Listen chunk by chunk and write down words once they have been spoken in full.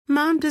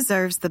Mom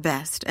deserves the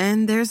best,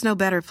 and there's no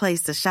better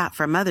place to shop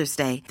for Mother's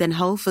Day than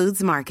Whole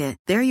Foods Market.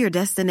 They're your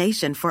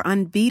destination for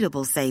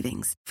unbeatable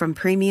savings, from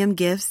premium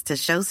gifts to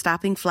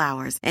show-stopping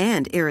flowers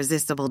and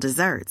irresistible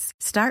desserts.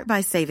 Start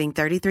by saving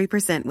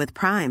 33% with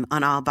Prime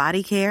on all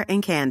body care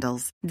and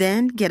candles.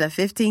 Then get a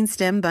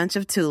 15-stem bunch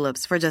of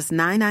tulips for just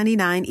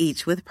 $9.99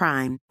 each with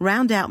Prime.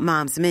 Round out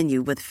Mom's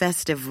menu with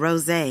festive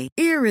rosé,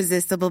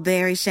 irresistible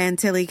berry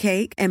chantilly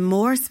cake, and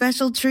more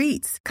special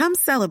treats. Come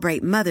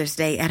celebrate Mother's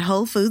Day at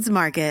Whole Foods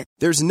Market.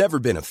 There's never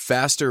been a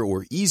faster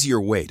or easier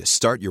way to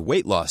start your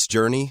weight loss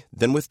journey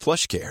than with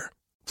PlushCare.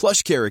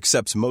 PlushCare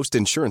accepts most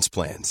insurance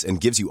plans and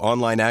gives you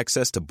online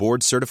access to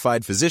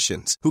board-certified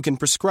physicians who can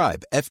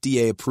prescribe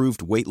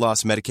FDA-approved weight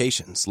loss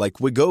medications like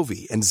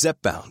Wegovy and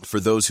Zepbound for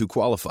those who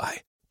qualify.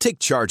 Take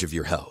charge of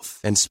your health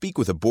and speak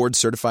with a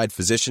board-certified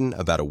physician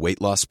about a weight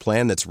loss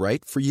plan that's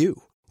right for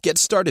you. Get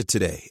started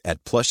today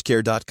at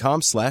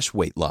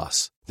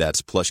plushcare.com/weightloss.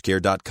 That's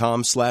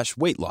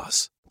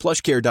plushcare.com/weightloss.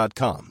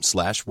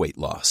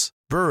 plushcare.com/weightloss.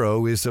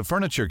 Burrow is a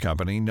furniture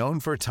company known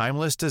for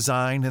timeless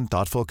design and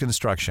thoughtful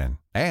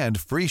construction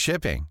and free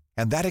shipping,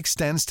 and that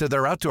extends to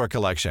their outdoor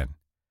collection.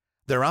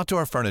 Their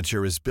outdoor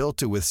furniture is built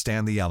to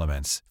withstand the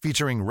elements,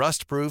 featuring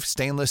rust-proof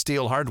stainless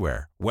steel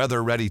hardware,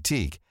 weather-ready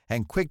teak,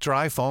 and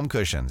quick-dry foam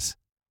cushions.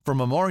 For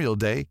Memorial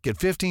Day, get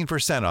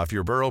 15% off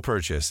your Burrow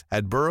purchase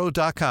at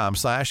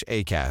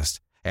burrow.com/acast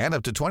and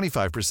up to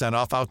 25%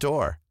 off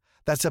outdoor.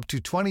 That's up to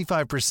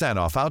 25%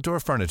 off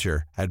outdoor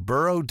furniture at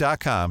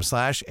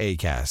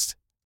burrow.com/acast.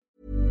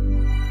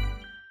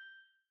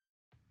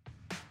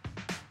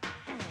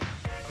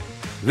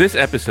 This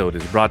episode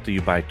is brought to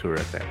you by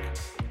Touratech.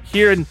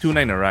 Here in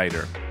Tunay na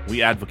Rider,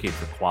 we advocate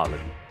for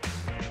quality.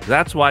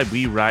 That's why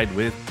we ride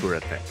with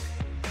Touratech.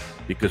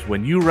 Because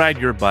when you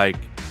ride your bike,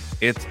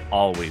 it's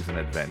always an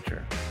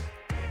adventure.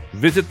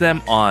 Visit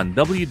them on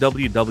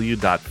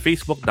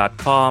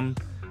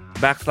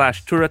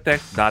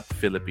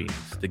www.facebook.com/touratech.philippines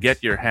to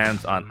get your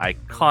hands on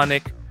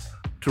iconic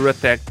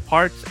Touratech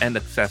parts and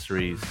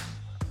accessories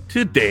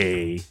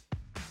today.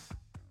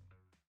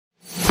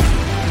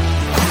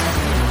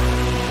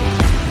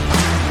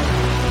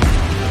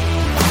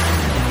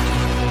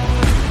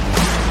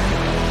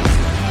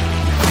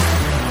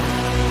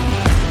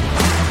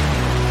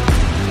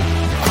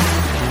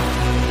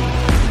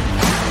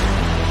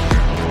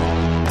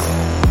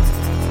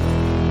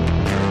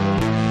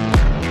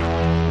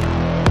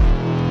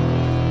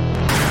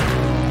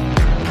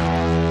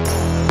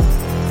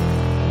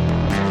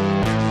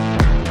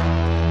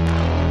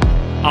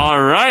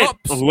 Alright,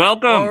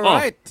 welcome.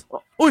 Alright.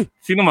 Uy,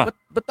 sino ma?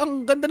 Ba't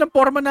ang ganda ng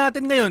forma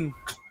natin ngayon?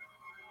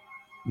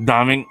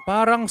 Daming...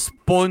 Parang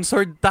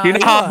sponsored tayo.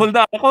 Hinahabol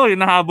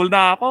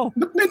na ako.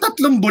 Ba't may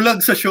 3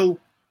 bulag sa show?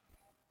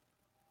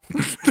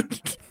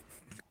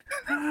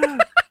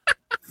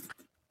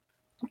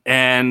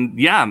 And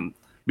yeah,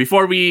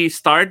 before I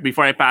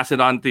pass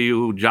it on to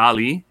you,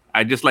 Jolly,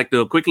 I'd just like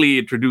to quickly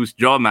introduce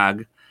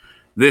Jomag.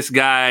 This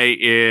guy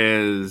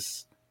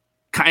is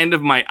kind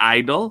of my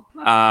idol.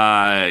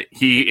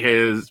 He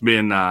has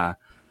been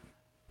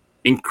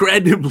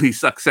incredibly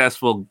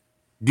successful,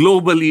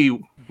 globally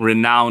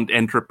renowned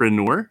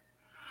entrepreneur,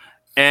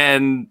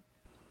 and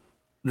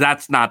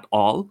that's not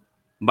all.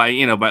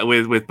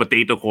 With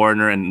Potato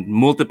Corner and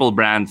multiple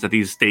brands that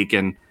he's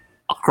taken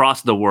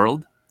across the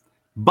world.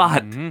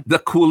 But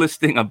the coolest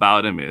thing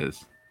about him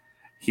is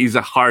he's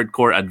a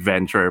hardcore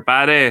adventurer.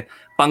 Pare,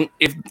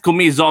 kung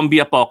may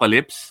zombie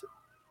apocalypse,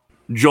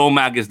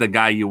 Jomag is the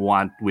guy you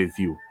want with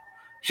you.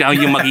 Siya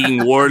yung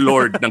magiging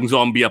warlord ng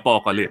zombie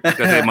apocalypse.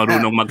 Kasi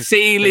marunong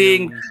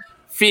mag-sailing,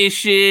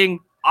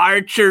 fishing,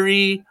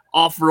 archery,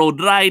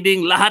 off-road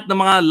riding, lahat ng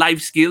mga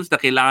life skills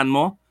na kailangan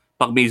mo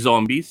pag may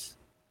zombies.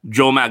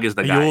 Jomag is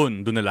the guy.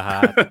 Ayun, doon na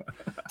lahat.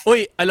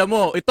 Uy, alam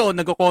mo, ito,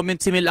 nagko-comment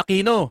si Mel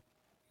Aquino.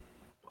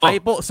 Ay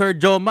po, Sir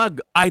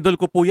Jomag,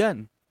 idol ko po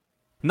yan.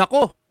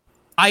 Nako,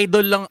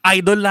 idol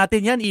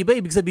natin yan, iba,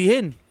 ibig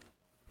sabihin.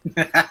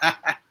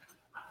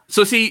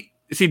 So si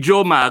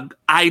Jomag,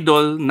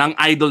 idol ng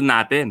idol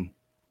natin.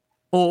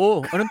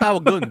 Oo, anong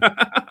tawag doon?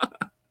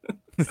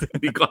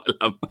 Hindi ko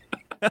alam.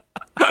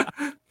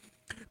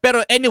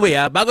 Pero anyway,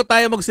 bago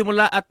tayo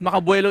magsimula at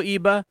makabuelo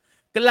iba,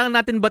 kailangan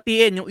natin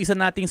batiin yung isa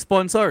nating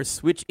sponsors,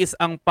 which is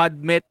ang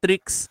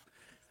Podmetrics.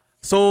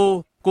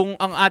 So, kung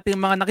ang ating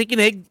mga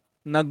nakikinig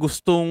na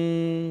gustong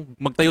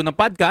magtayo ng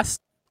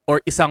podcast or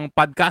isang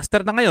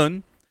podcaster na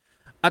ngayon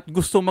at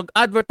gustong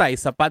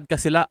mag-advertise sa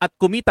podcast sila at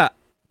kumita,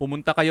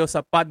 pumunta kayo sa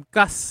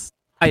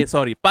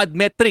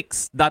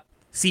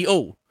podmetrics.co.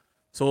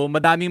 So,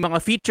 madaming mga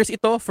features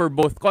ito for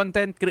both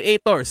content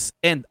creators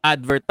and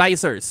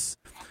advertisers.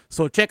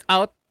 So, check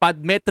out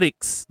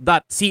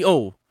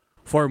podmetrics.co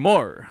for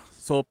more.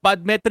 So,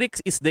 Podmetrics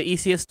is the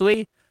easiest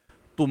way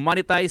to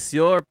monetize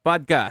your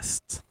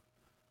podcast.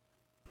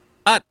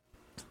 At,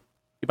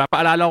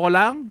 ipapaalala ko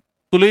lang,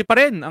 tuloy pa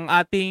rin ang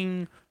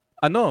ating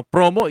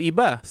promo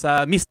iba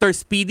sa Mr.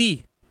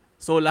 Speedy.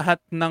 So,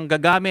 lahat ng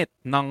gagamit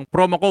ng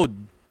promo code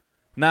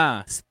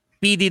na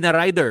Speedy na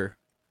Rider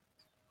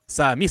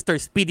sa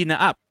Mr. Speedy na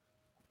app,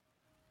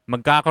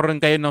 magkakaroon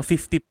kayo ng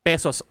 50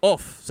 pesos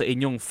off sa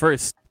inyong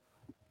first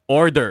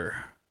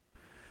order.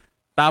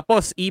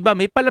 Tapos, iba,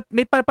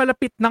 may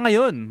papalapit na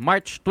ngayon,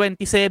 March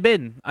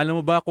 27. Alam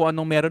mo ba kung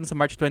anong meron sa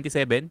March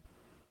 27?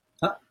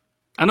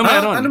 Ano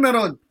meron? Ano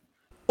meron?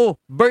 Oh,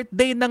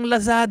 birthday ng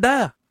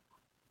Lazada.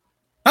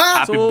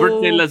 Happy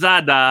birthday,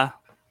 Lazada.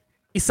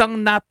 Isang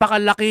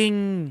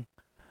napakalaking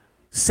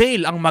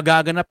sale ang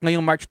magaganap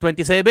ngayong March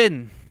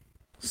 27.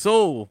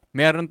 So,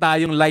 meron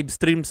tayong live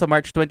stream sa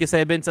March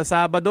 27 sa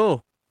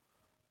Sabado.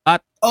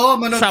 At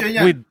shop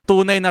with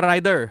tunay na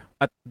rider.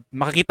 At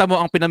makikita mo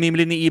ang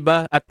pinamimili ni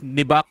Iba at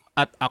ni Bak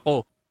at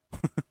ako.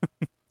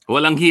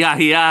 Walang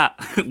hiya-hiya.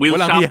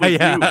 We'll shop with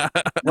you.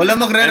 Walang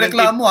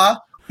magre-reklamo, ha?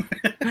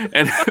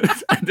 And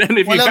then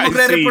if Walang you guys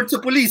magre-report sa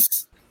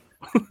police.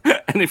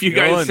 And if you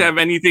guys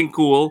have anything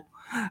cool,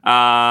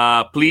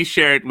 please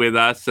share it with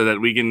us so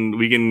that we can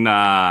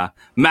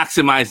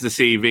maximize the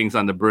savings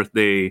on the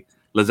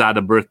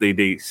Lazada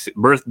birthday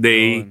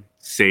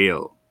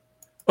sale.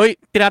 Oy,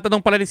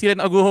 tinatanong pala ni Silen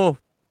Aguho.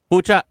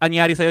 Pucha,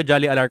 anyari sa'yo,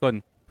 Jolly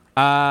Alarcon?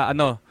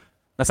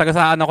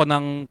 Nasagasaan ako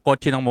ng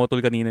kotse ng Motul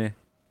kanina.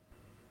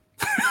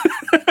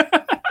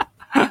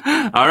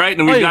 All right,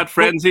 and we've got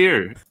friends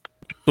here.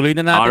 Tuloy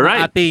na natin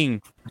ang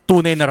ating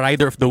tunay na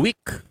rider of the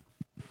week.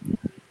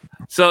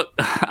 So,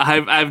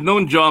 I've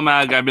known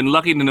Jomag. I've been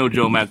lucky to know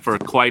Jomag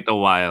for quite a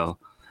while.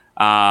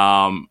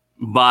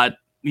 But,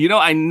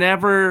 I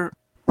never,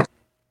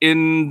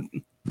 in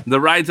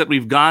the rides that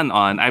we've gone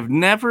on, I've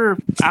never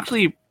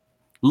actually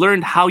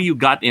learned how you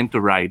got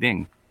into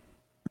riding,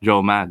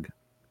 Jomag.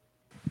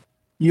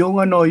 Yung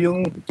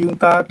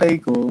tatay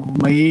ko,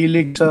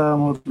 mahilig sa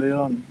motor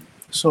yun.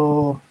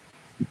 So,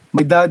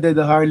 my dad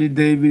had a Harley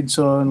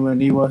Davidson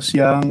when he was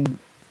young.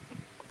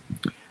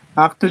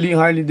 Actually,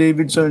 Harley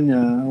Davidson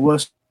niya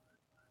was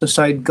the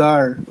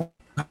sidecar.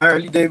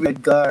 Harley Davidson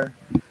sidecar.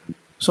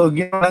 So,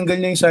 ginanggal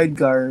niya yung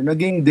sidecar.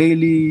 Naging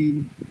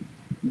daily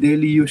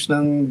use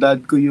ng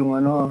dad ko yung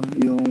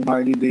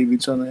Harley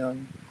Davidson na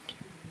yun.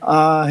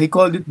 He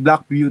called it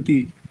Black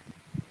Beauty.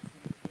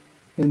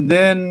 And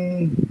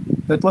then,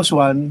 that was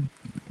one.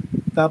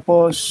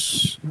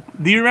 Tapos,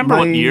 do you remember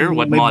what year?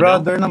 What my model? My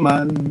brother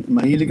naman,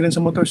 mahilig rin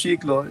sa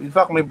motorsiklo. In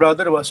fact, my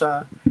brother was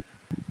 19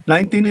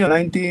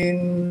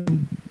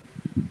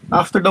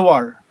 after the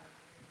war.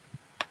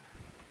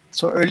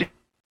 So, early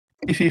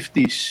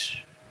 50s.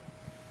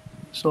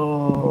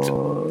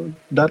 So,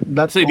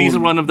 that's so these are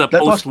one of the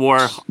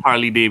post-war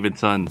Harley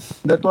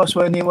Davidsons. That was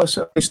when he was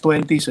in his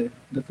 20s.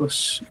 That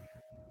was...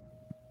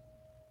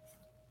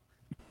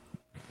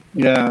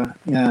 Yeah,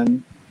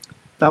 yan.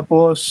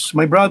 Tapos,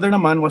 my brother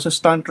naman was a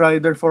stunt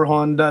rider for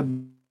Honda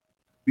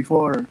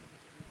before.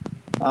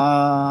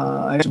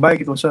 His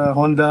bike, it was a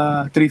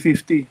Honda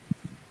 350.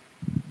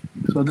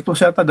 So, that was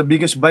yata the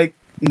biggest bike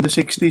in the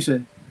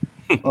 60s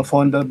of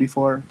Honda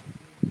before.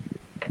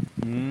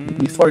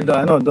 Before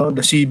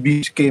the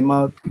CBs came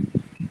out.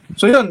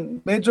 So,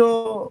 yun,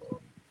 medyo...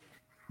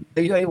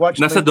 I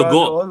watched Nasa my brother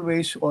dugo.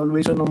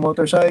 always on a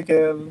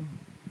motorcycle.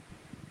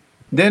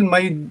 Then,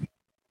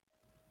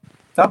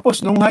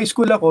 Tapos, nung high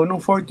school ako, nung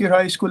fourth year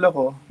high school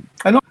ako,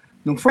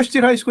 nung first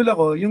year high school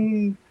ako,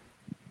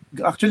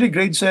 actually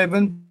grade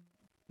 7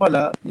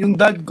 pala, yung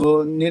dad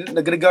ko,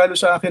 nagregalo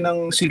sa akin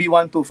ng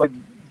CB125.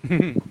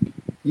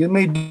 Yung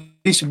may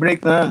disc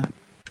brake na.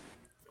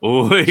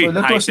 Uy, so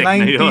that was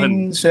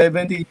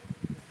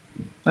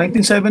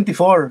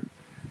 1974.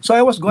 So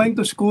I was going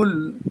to school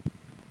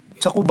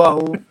sa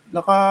Cubao,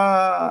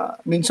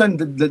 minsan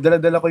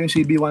dala-dala ko yung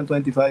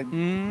CB125.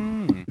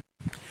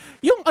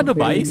 Yung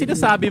ba, yung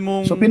sinasabi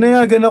mong... So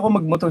pinayagan ako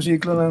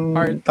magmotorsiklo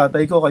ng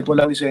tatay ko kahit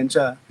walang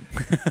lisensya.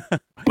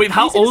 Wait,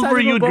 how old were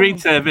you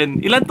grade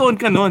 7? Ilan taon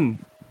ka nun?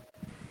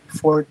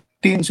 14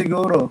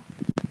 siguro.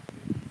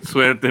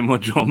 Swerte mo,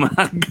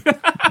 Jomag.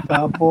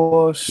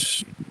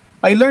 Tapos,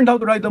 I learned how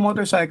to ride a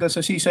motorcycle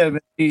sa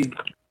C70.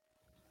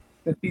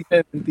 Sa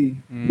C70.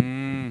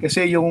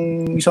 Kasi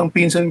yung isang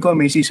pinsan ko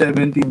may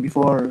C70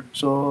 before.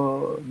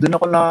 So, doon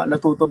ako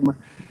natuto.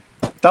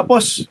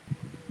 Tapos,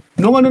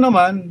 nung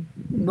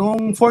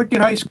fourth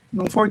year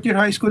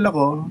high school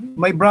ako,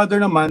 my brother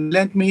naman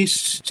lent me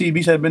his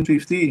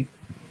CB750.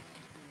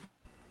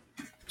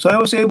 So I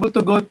was able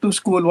to go to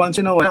school once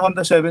in a while on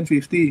the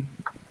 750.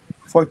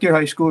 Fourth year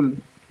high school.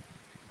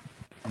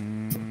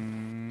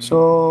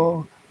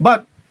 So,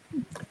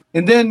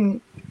 and then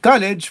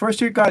college,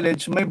 first year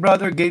college, my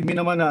brother gave me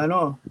naman na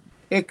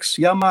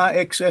Yamaha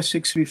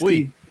XS650.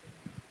 Uy,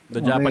 the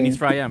Japanese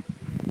Triumph.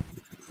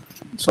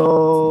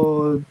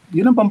 So,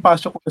 yun ang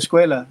pampasok ko sa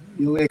eskwela,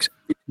 yung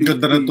XS650.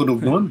 Ganda ng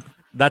tunog nun.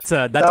 That's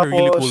a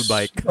really cool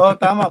bike.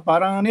 Tama,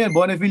 parang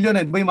Bonneville yun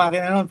Boy,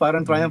 makina nun,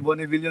 parang Triumph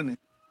Bonneville yun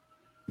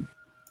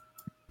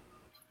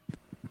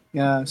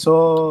Yeah,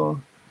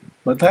 so,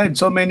 but I had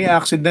so many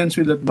accidents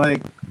with that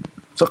bike.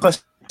 So,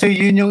 kasi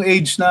yun yung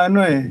age na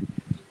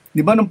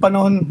Di ba nung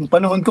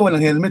panahon ko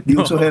walang helmet, di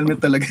uso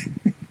helmet talaga.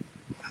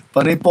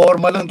 Parang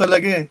forma lang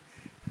talaga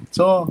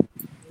So,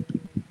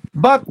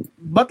 but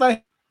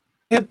I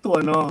had to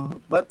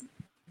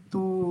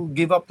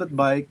give up that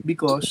bike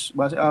because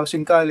I was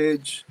in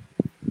college.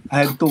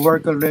 I had to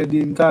work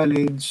already in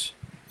college.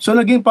 So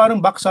naging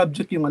parang back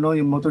subject yung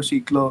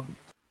motorsiklo.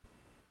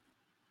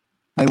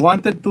 I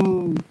wanted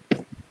to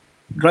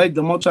ride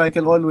the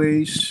motorcycle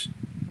always,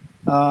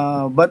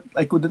 but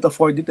I couldn't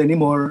afford it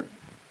anymore.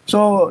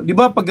 So, di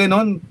ba pag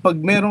ganon, pag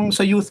merong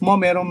sa youth mo,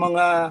 merong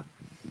mga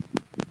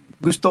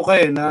gusto ka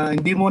na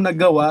hindi mo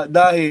nagawa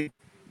dahil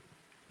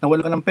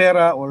nawala ka ng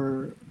pera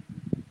or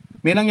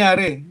may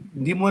nangyari,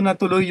 hindi mo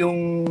natuloy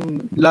yung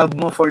love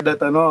mo for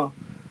that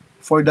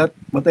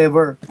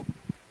whatever.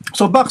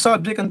 So back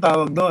subject ang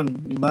tawag doon,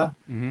 di ba?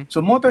 Mhm. So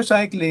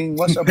motorcycling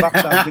was a back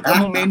subject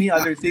among many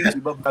other things,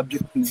 di ba?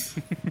 Subject.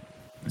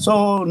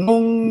 So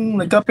nung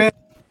nagkapera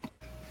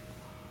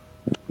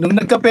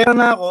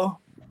na ako,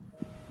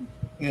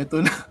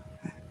 eto na,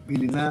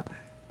 bili na.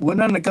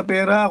 Una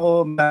nagkapera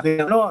ako,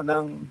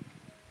 ng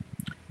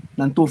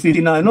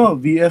 250 na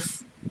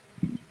VF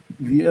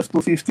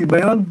 250 ba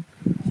 'yon?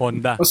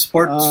 Honda.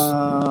 Sports.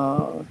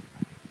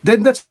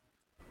 Then that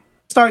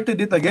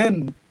started it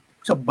again.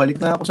 So, balik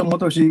na ako sa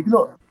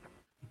motorsiklo.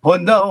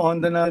 Honda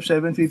na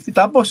 750.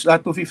 Tapos,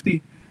 250.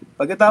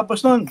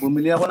 Pagkatapos nun,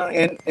 bumili ako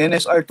ng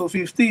NSR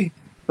 250.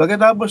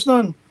 Pagkatapos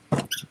nun,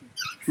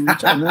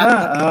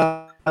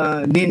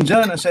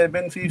 Ninja na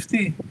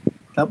 750.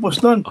 Tapos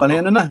nun,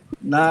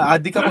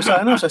 na-addict ako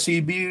sa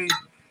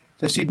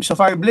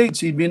Fireblade,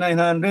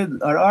 CB900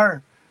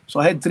 RR.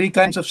 So, I had 3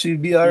 kinds of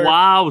CBR.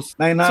 Wow.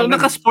 900 So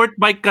naka-sport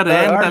bike ka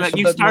rin? RR,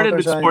 You started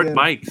with sport motorcycle.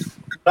 bikes.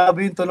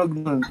 Grabe yung tunog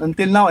nun.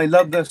 Until now, I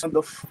love the sound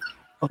of...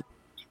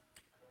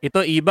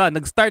 Ito iba,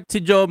 nag-start si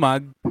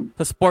Jomag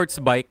sa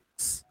sports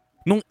bikes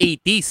nung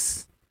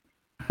 80s.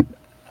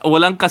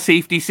 Walang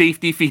ka-safety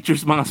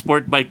features mga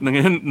sport bike na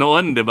ngayon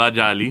noon, 'di ba,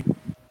 Jolly?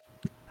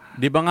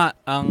 'Di ba nga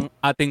ang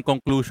ating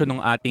conclusion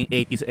ng ating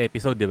 80s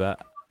episode, 'di ba?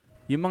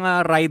 Yung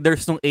mga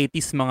riders nung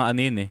 80s, mga ano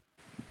yun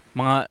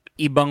mga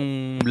ibang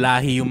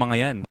lahi yung mga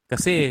yan.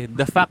 Kasi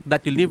the fact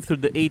that you lived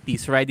through the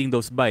 80s riding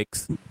those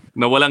bikes,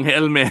 Na walang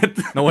helmet,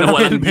 na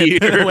walang helmet,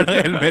 gear,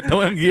 na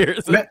walang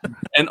gears.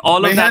 and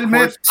all of May that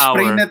helmet,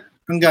 spray horsepower. net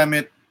ang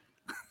gamit.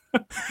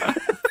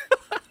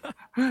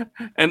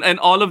 And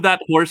all of that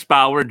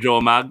horsepower,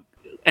 Jomag,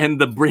 and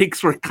the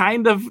brakes were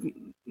kind of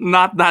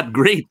not that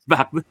great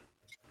back then.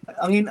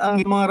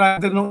 Ang mga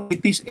rider nung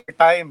 80s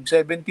airtime,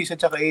 70s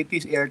at saka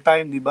 80s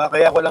airtime, di ba?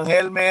 Kaya walang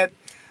helmet.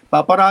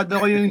 Paparado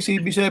ko yung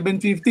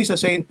CB750 sa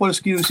St.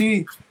 Paul's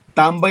QC.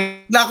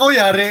 Tambay Nako,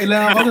 yari.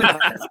 lang ako.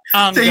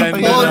 Ang Safe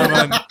ganda Paul.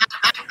 naman.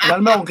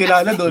 Alam mo akong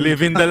kilala doon.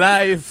 Living the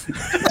life.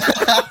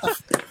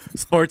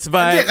 Sports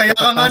Hindi, bike. kaya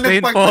ka nga St.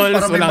 nagpark Paul's,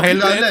 para may walang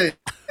makilala helmet.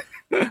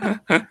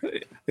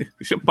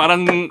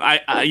 Parang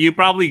you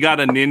probably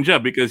got a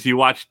Ninja because you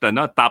watched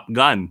Top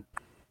Gun.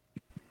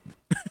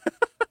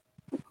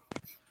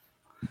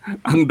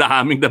 Ang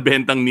daming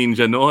nabentang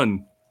Ninja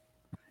noon.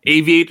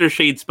 Aviator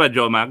shades pa,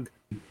 Jomag.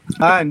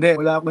 Hindi.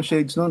 Wala akong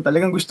shades noon.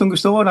 Talagang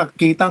gustong-gusto ko.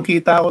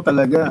 Kitang-kita ko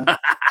talaga.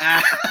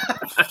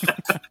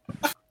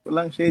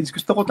 Walang shades.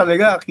 Gusto ko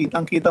talaga.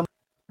 Kitang-kita.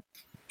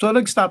 So,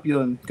 nag-stop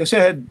yun. Kasi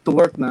I had to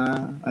work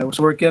na. I was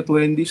working at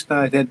Wendy's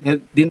na.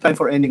 Didn't time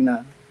for ending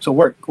na. So,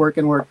 work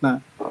and work na.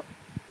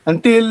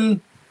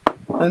 Until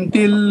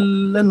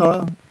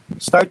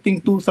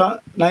starting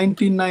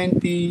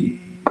 1990,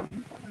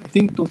 I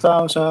think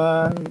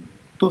 2000,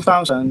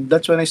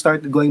 that's when I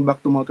started going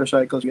back to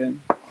motorcycles again.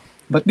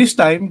 But this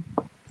time,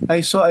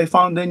 I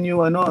found a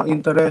new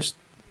interest,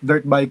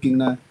 dirt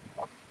biking na.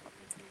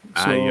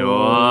 So,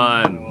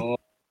 Ayun.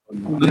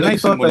 then I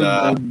thought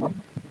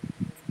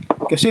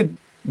kasi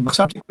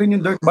subject rin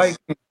yung dirt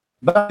bike.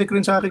 Bakit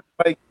rin sa akin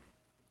bike.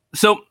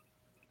 So,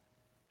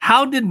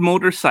 how did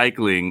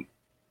motorcycling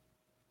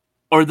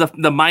or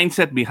the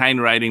mindset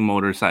behind riding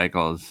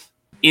motorcycles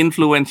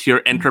influence your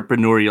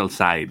entrepreneurial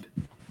side?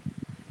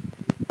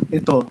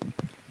 Ito,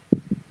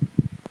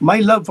 my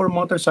love for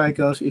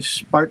motorcycles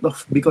is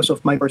because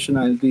of my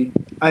personality.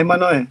 I'm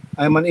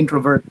an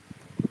introvert.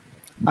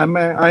 I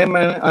am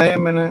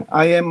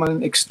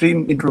an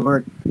extreme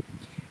introvert.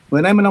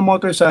 When I'm on a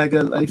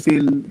motorcycle, I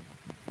feel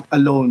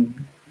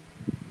alone.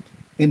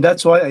 And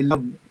that's why I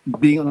love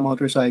being on a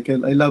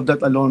motorcycle. I love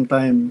that alone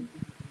time.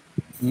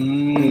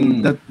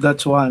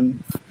 That's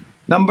one.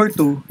 Number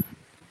 2,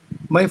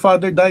 my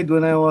father died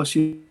when I was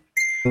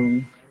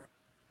young.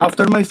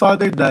 After my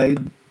father died,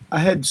 I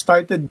had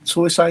started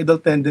suicidal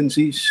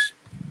tendencies.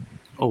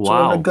 Oh, So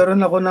wow. nagkaroon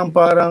ako ng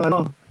parang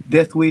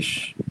death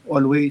wish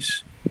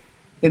always.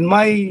 In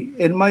my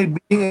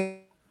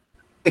being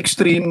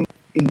extreme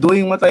in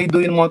doing what I do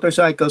in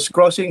motorcycles,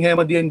 crossing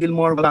Hemadi and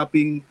Gilmore,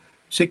 stopping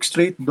 6th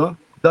Street,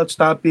 without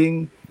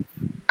stopping,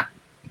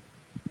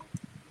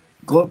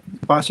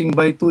 passing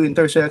by 2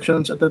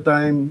 intersections at a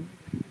time.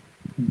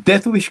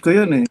 Death wish ko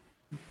yun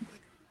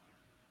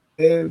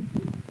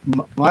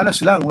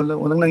malas lang,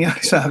 walang nangyari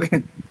sa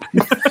akin.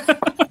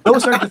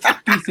 Those are the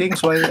key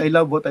things why I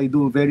love what I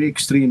do, very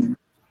extreme.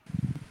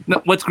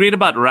 What's great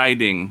about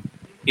riding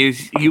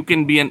is you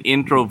can be an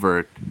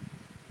introvert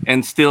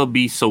and still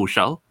be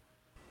social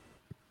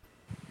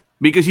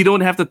because you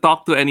don't have to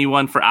talk to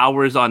anyone for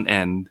hours on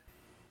end.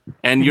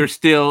 and you're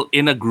still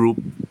in a group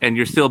and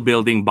you're still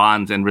building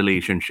bonds and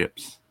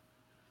relationships.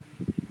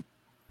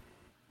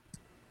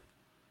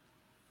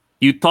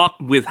 You talk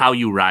with how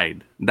you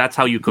ride. That's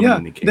how you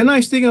communicate. The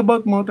nice thing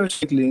about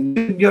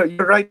motorcycling, you're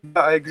right.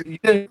 I agree.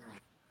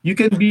 You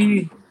can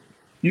be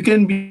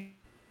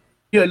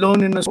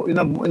alone in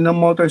a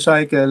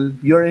motorcycle.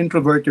 You're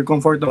introvert. You're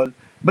comfortable,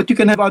 but you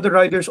can have other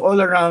riders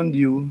all around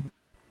you,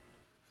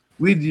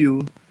 with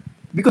you,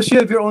 because you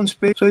have your own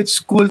space. So it's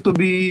cool to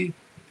be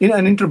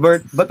an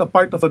introvert but a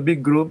part of a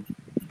big group,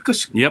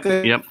 because Yep.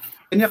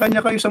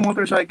 kanya-kanya kayo sa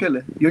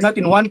motorcycle. You're not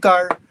in one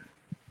car.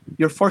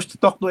 You're forced to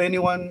talk to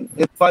anyone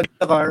in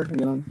the car.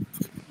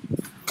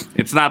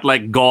 It's not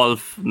like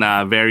golf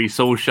na very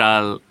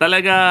social.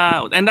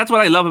 Talaga, and that's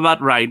what I love about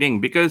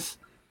riding, because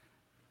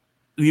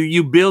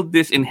you build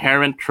this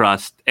inherent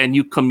trust and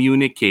you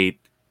communicate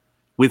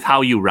with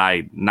how you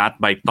ride, not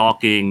by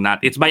talking,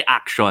 it's by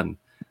action.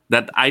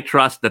 That I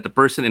trust that the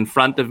person in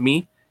front of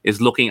me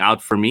is looking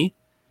out for me,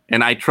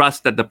 and I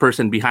trust that the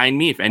person behind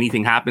me, if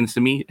anything happens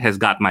to me, has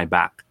got my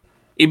back.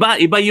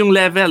 Iba yung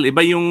level,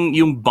 iba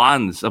yung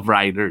bonds of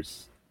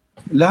riders.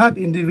 Lahat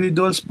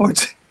individual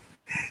sports.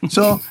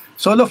 So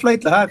solo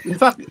flight lahat. In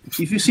fact,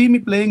 if you see me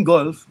playing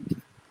golf,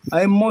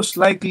 I'm most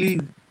likely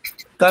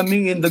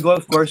coming in the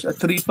golf course at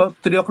 3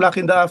 o'clock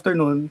in the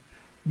afternoon,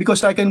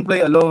 because I can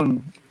play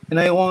alone and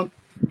I won't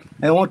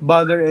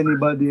bother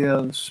anybody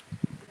else.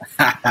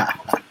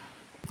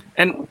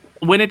 And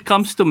when it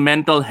comes to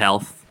mental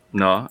health,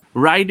 no,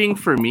 riding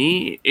for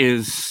me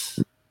is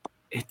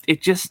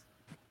it just,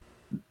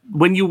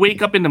 when you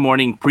wake up in the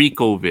morning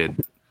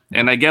pre-COVID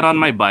and I get on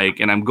my bike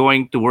and I'm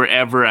going to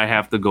wherever I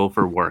have to go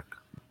for work,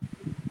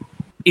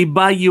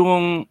 iba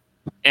yung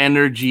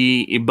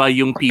energy, iba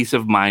yung peace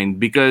of mind,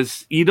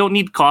 because you don't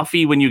need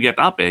coffee when you get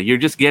up. You're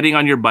just getting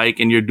on your bike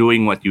and you're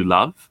doing what you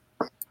love.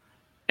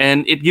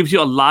 And it gives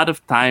you a lot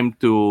of time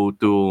to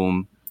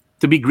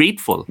be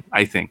grateful,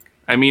 I think.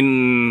 I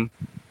mean,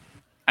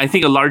 I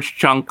think a large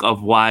chunk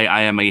of why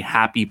I am a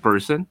happy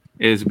person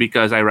is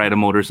because I ride a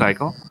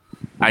motorcycle.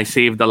 I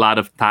saved a lot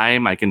of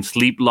time. I can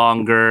sleep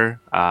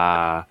longer.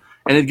 And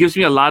it gives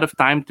me a lot of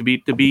time to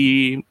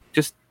be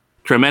just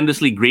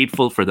tremendously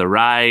grateful for the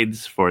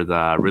rides, for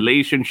the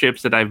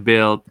relationships that I've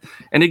built.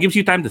 And it gives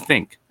you time to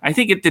think. I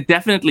think it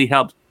definitely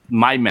helps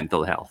my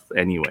mental health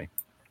anyway.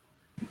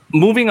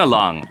 Moving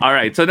along. All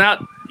right. So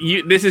now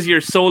this is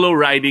your solo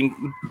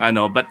riding, I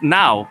know, but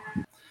now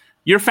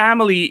your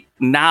family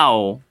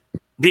now,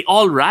 they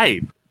all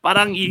ride.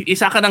 Parang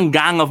isa ka ng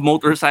gang of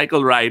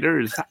motorcycle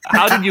riders.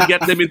 How did you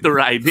get them into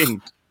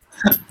riding?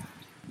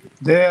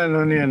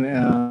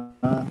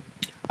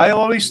 I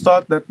always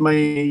thought that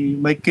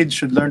my kids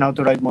should learn how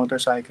to ride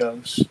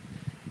motorcycles.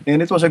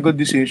 And it was a good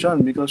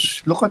decision,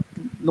 because look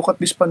at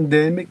this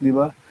pandemic, di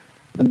ba?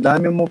 Ang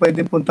dami mo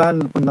pwedeng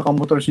puntahan pag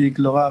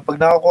nakamotorsiklo ka. Pag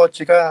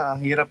nakakotse ka,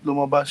 ang hirap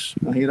lumabas,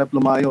 ang hirap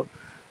lumayo.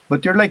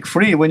 But you're like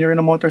free when you're in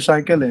a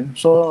motorcycle.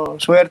 So,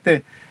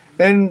 swerte.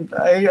 And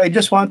I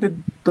just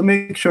wanted to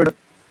make sure that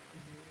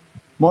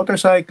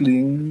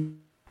motorcycling,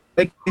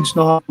 like kids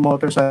know how to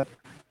motorcycle.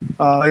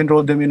 I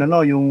enrolled them in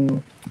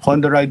yung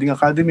Honda Riding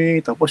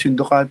Academy, tapos yung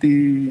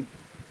Ducati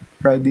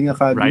Riding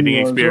Academy. Riding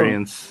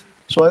experience.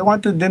 So I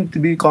wanted them to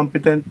be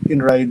competent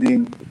in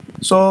riding.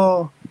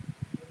 So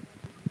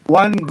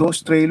one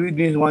goes trail with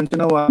me once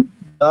in a while.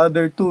 The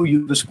other two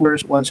use the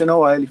scooters once in a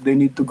while if they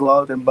need to go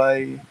out and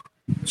buy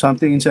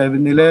something in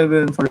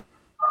 7-Eleven, for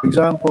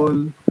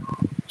example.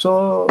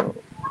 So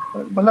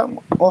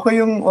okay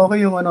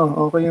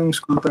yung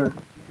scooter.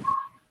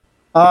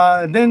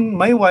 Then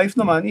my wife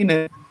naman,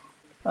 Ine,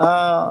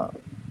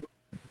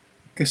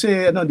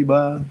 kasi di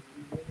ba?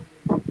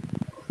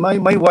 My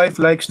wife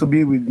likes to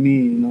be with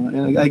me,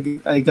 and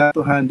I got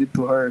to hand it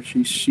to her.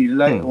 She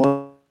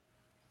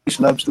always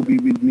loves to be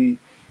with me.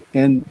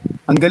 And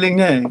ang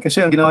galing niya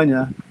kasi ang ginawa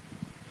niya,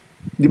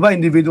 di ba,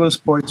 individual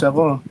sports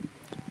ako.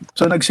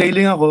 So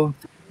nag-sailing ako,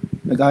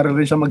 nag-aral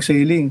rin siya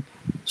mag-sailing.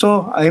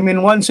 So I'm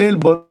in one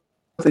sailboat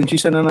and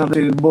she's in another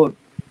sailboat.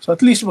 So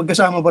at least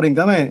magkasama pa rin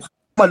kami.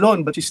 I'm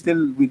alone but she's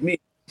still with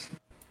me.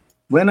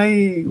 When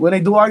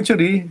I do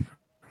archery,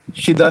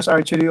 she does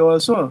archery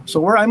also.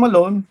 So where I'm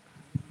alone,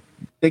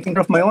 taking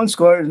care of my own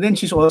score, and then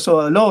she's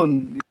also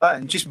alone, di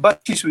ba? And she's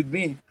with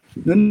me.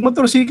 Nung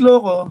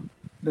motorsiklo ko,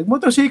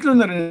 nagmotorsiklo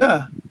na rin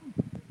siya.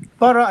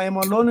 Para I'm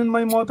alone in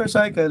my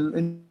motorcycle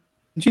and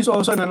she's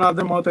also in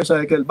another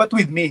motorcycle, but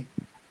with me.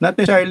 Not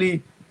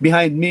necessarily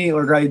behind me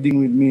or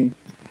riding with me.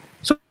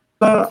 So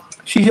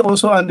she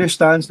also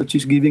understands that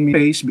she's giving me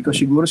space,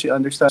 because siguro she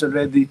understands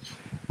already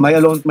my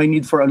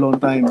need for alone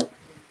time.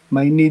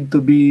 My need to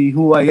be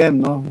who I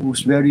am,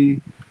 who's very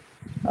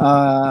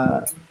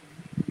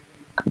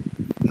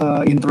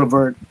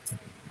introvert.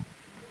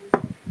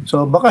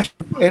 So baka,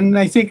 and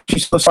I think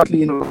she's so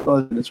slightly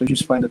introvert, that's why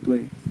she's fine that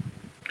way.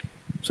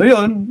 So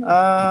yun,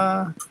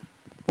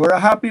 we're a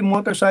happy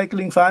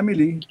motorcycling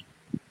family,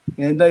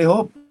 and I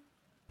hope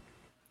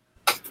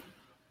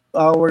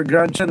our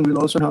grandchildren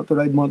will also know how to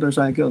ride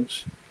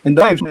motorcycles. And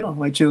the wives,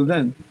 my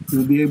children,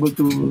 will be able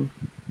to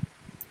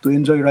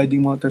enjoy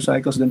riding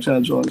motorcycles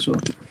themselves also.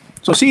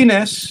 So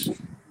Sines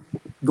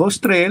goes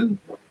trail,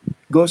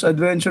 goes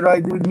adventure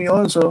riding with me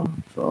also.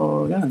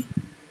 So yan.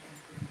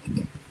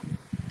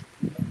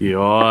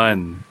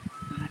 Yon.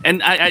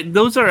 And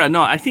those are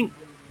I think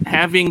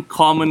having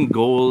common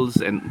goals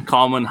and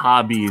common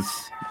hobbies.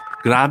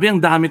 Grabe, ang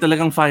dami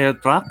talagang fire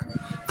truck.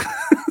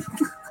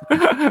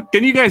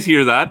 Can you guys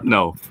hear that?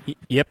 No.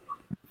 Yep.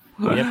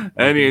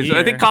 Anyways,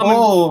 I think common.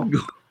 Oh,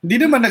 hindi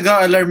naman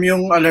nag-a-alarm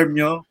yung alarm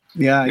nyo.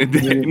 Yeah.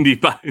 hindi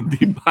pa.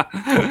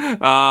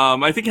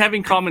 I think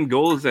having common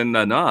goals and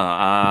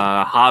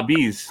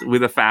hobbies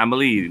with a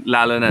family,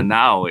 lalo na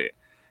now,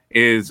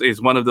 is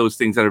one of those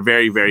things that are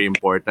very, very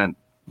important.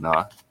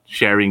 No,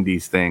 sharing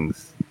these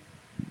things.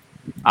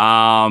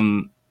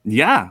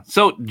 Yeah.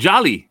 So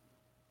Jolly,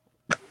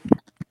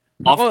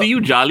 off to you,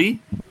 Jolly.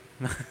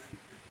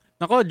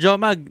 Nako,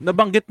 Jomag,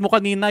 nabanggit mo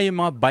kanina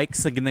yung mga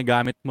bikes na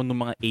ginagamit mo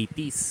noong mga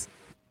 80s.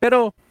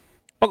 Pero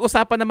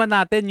pag-usapan naman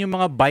natin yung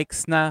mga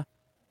bikes na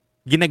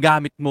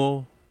ginagamit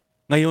mo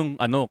ngayong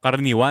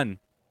karaniwan.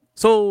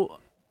 So,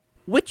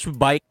 which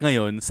bike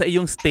ngayon sa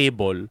iyong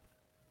stable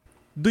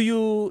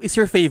is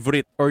your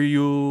favorite or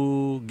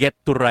you get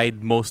to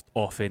ride most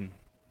often?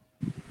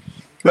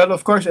 Well,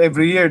 of course,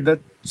 every year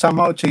that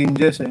somehow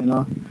changes,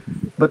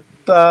 But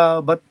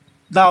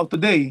now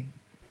today,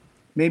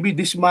 maybe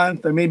this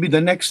month or maybe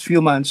the next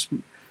few months,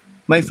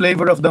 my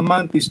flavor of the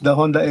month is the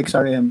Honda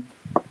XRM,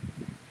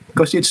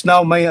 because it's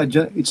now my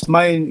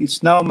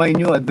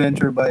new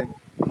adventure bike.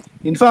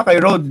 In fact,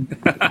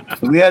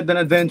 we had an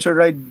adventure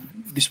ride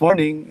this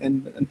morning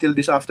and until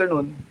this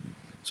afternoon.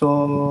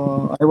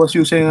 So I was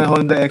using a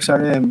Honda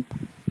XRM.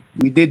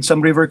 We did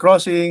some river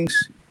crossings.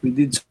 We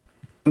did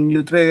some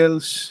new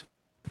trails.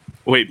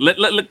 Wait,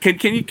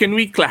 can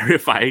we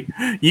clarify?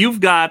 You've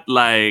got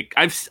the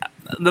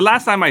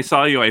last time I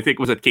saw you, I think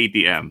was at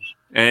KTM,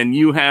 and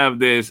you have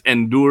this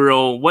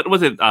enduro. What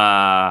was it?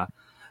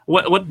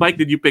 What bike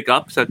did you pick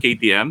up at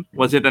KTM?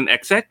 Was it an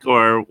XC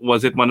or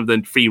was it one of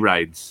the free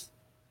rides?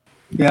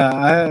 Yeah,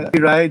 I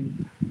ride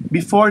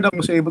before that I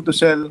was able to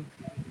sell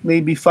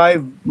maybe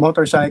 5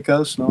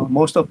 motorcycles. No,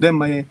 most of them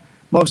my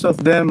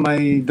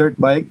dirt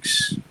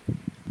bikes.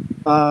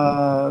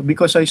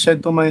 Because I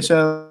said to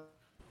myself,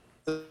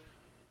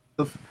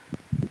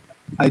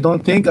 I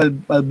don't think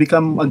I'll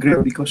become a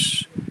great,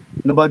 because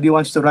nobody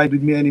wants to ride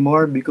with me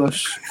anymore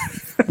because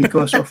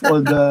of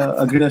all the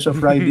aggressiveness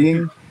of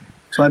riding.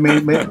 So I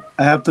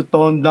have to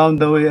tone down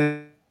the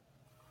way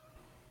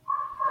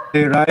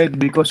I ride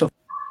because of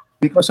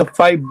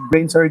 5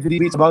 brain surgery.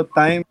 It's about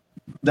time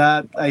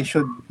that I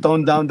should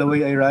tone down the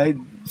way I ride.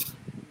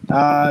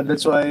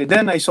 That's why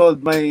then I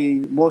sold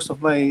most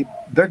of my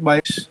dirt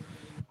bikes.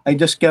 I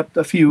just kept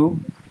a few.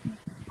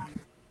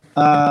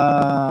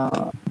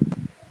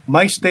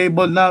 My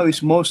stable now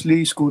is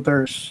mostly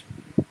scooters.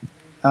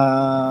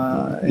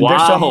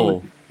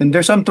 Wow.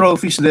 There's some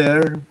trophies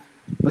there,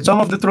 but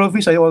some of the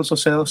trophies I also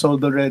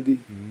sold already.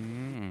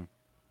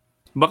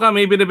 Baka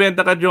may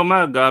binibenta ka,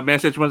 Jomag.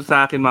 Message mo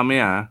sa akin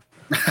mamaya.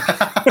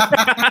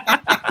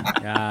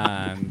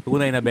 Yan,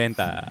 tunay na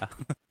benta.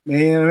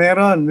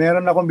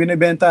 Meron akong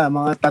binibenta,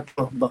 mga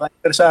 3. Baka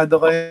interesado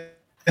kayo.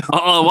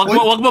 Oo,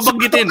 wag mo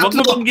banggitin.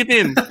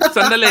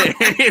 Sandali.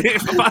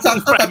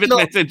 Pasang private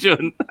message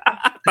yun.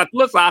 3,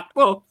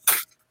 sakto.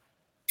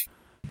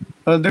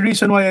 Well, the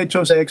reason why I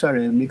chose the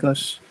XRM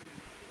because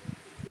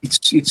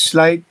it's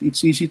light, it's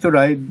easy to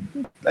ride.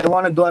 I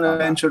want to do an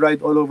adventure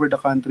ride all over the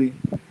country.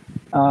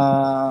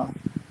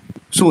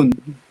 Soon.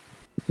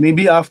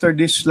 Maybe after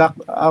the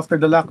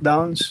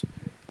lockdowns,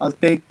 I'll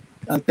take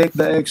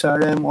the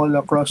XRM all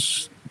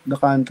across the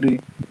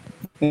country.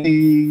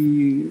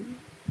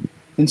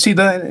 And see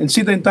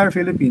the entire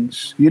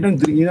Philippines. Yun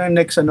ang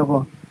next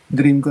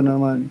dream ko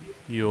naman.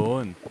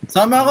 Yun.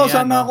 Sama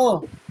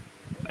ako.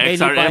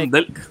 XRM.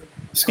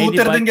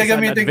 Scooter din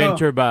gagamitin ko.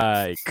 Adventure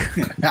bike.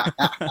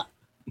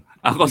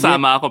 Ako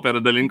sama ako pero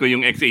dalhin ko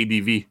yung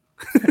XADV.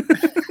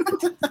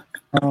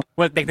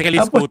 Well, technically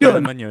scooter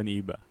naman yun,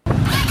 iba.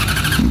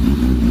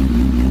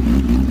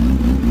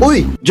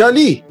 Uy,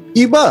 Jolly!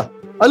 Iba!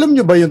 Alam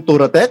nyo ba yung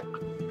Touratech?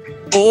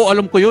 Oo,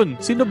 alam ko yun.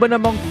 Sino ba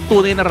namang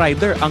tunay na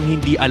rider ang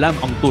hindi alam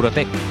ang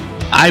Touratech?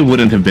 I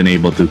wouldn't have been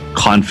able to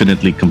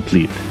confidently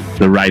complete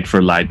the ride for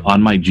light on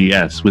my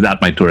GS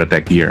without my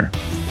Touratech gear.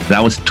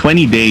 That was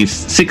 20 days,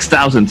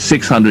 6,600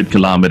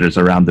 kilometers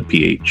around the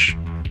PH.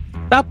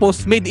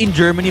 Tapos, made in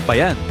Germany pa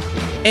yan.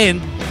 And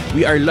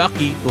we are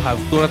lucky to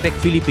have Touratech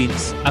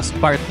Philippines as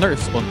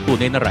partners on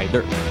Tunay na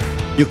Rider.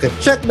 You can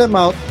check them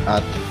out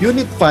at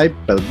Unit 5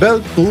 Pelbel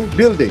 2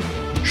 Building,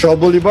 Shaw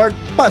Boulevard,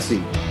 Pasig,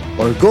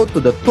 or go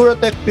to the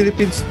Touratech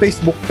Philippines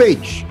Facebook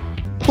page.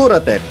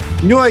 Touratech,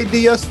 new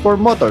ideas for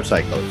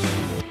motorcycles.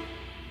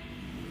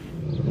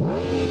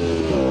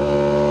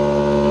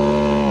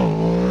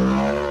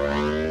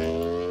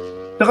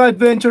 Saka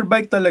adventure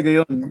bike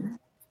talaga yun.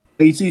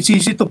 It's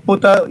easy to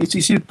put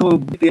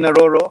in a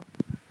roro.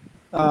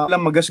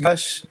 Lang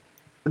magasgas.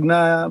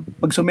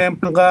 Pag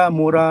sumemplang ka,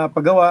 mura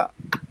pagawa.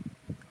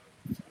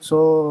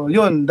 So,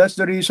 yun. That's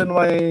the reason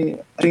why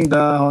I think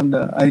the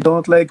Honda. I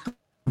don't like to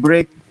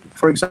brake,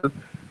 for example,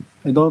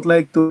 I don't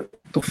like to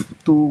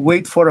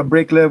wait for a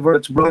brake lever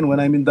that's broken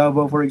when I'm in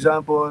Davao, for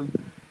example.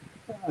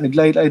 I'd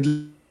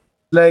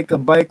like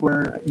a bike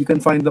where you can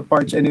find the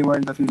parts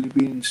anywhere in the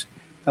Philippines.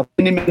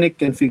 Any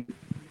mechanic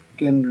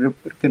can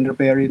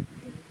repair it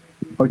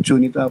or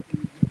tune it up.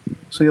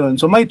 So yun.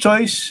 So my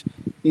choice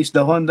is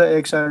the Honda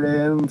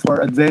XRM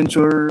for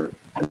adventure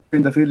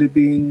in the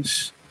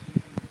Philippines.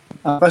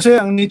 Kasi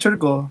ang nature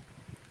ko,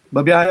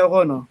 babiyahe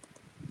ako, no?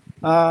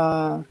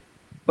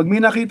 Pag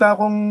may nakita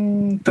akong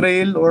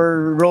trail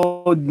or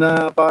road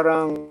na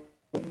parang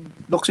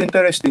looks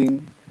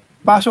interesting,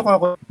 pasok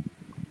ako.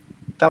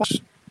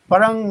 Tapos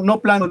parang no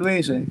plan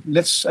always eh.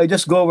 I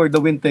just go where the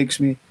wind takes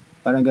me.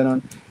 Parang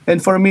ganon. And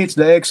for me, it's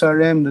the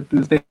XRM that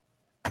will take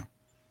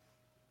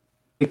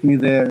me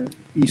there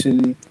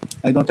easily.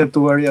 I don't have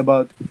to worry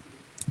about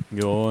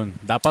Yun.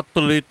 Dapat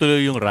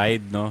tuloy-tuloy yung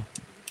ride, no?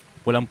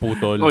 Walang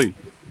putol. Oy,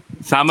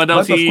 sama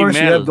daw But si of course,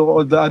 you Mel. have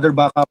all the other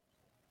backup.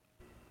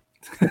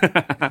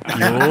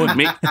 Yun.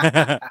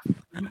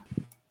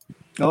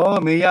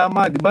 May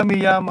Yamaha. Di ba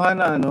may Yamaha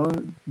na ano?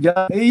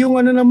 Yung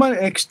ano naman,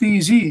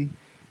 XTZ.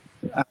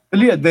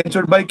 Actually,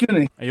 adventure bike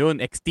yun eh.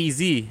 Ayun,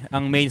 XTZ.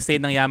 Ang mainstay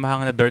ng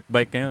Yamaha na dirt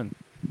bike ngayon.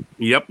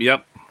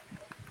 Yep.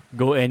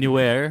 Go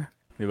anywhere.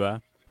 Di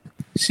ba?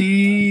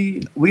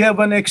 We have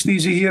an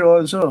XTZ here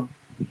also.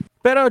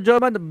 Pero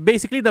Joman,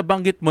 basically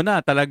nabanggit mo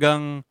na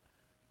talagang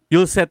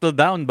you'll settle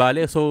down,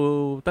 bale.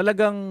 So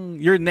talagang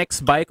your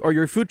next bike or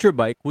your future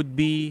bike would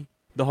be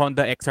the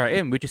Honda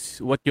XRM, which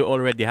is what you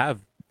already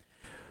have.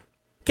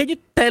 Can you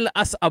tell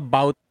us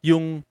about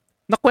yung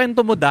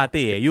nakwento mo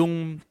dati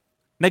yung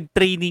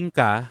nag-training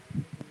ka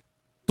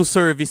to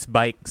service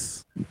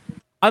bikes?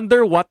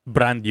 Under what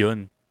brand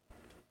yun?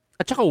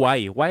 At saka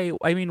why?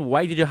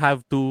 Why did you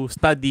have to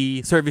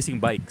study servicing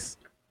bikes?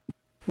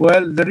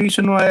 Well, the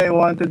reason why I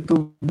wanted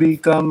to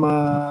become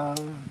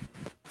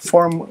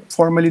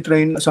formally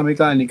trained as a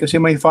mechanic kasi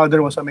my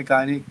father was a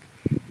mechanic.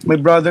 My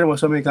brother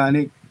was a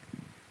mechanic.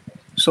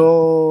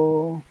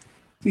 So,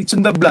 it's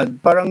in the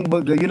blood. Parang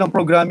yun ang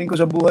programming ko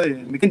sa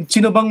buhay.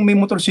 Sino bang may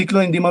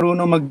motorsiklo hindi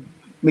marunong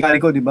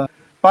mag-mekaniko, di ba?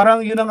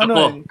 Parang yun ang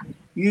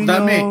yun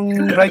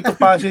yung right of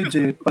passage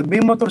eh. Pag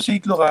may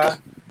motorsiklo ka,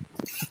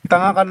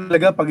 tanga ka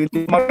talaga pag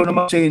hindi marunong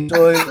mag-change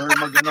oil or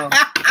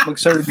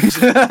mag-service.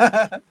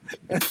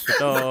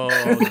 Ito,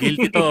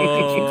 guilty to.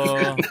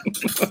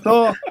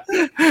 So,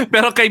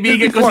 Pero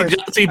kaibigan ko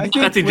si I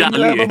Baka si think when you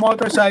Jolly have a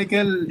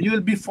motorcycle, you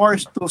will be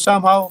forced to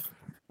somehow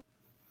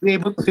be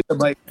able to hit the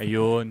bike.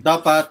 Ayun.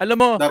 Dapat.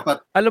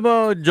 Alam mo,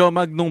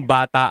 Jomag, nung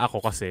bata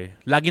ako kasi,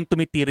 laging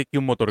tumitirik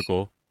yung motor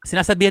ko.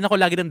 Sinasabihan ako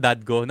lagi ng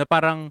dad ko na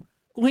parang,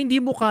 kung hindi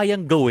mo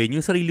kayang gawin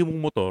yung sarili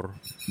mong motor,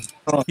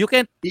 you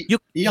can't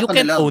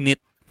own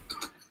it.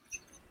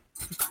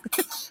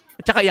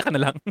 At saka iyak ka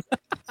na lang.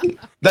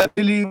 That's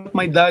really what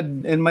my dad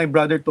and my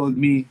brother told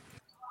me.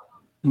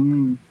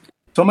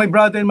 So my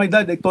brother and my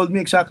dad, they told me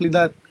exactly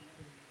that.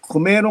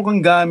 Kung meron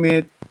kang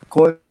gamit,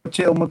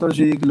 kotse o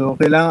motorsiklo,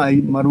 kailangan ay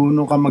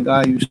marunong ka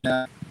mag-ayos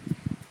na.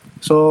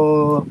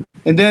 So,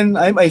 and then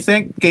I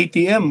thank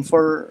KTM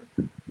for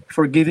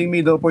giving me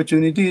the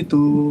opportunity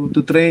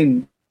to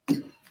train.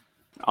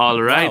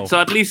 All right. Wow.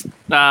 So at least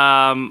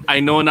I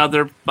know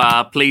another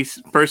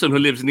person who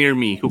lives near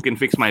me who can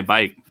fix my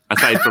bike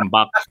aside from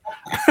Bak.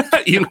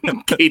 Yung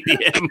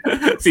KTM.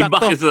 Si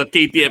Bak is a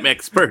KTM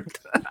expert.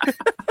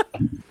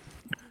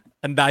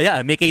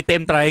 Andaya, may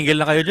KTM triangle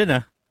na kayo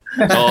dyan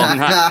Oo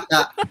nga.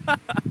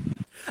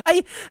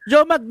 Ay,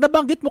 Jomag,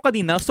 nabanggit mo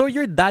kanina, so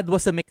your dad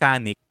was a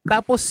mechanic.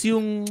 Tapos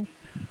yung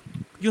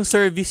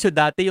service nyo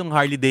dati, yung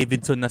Harley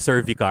Davidson na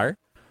Servicar.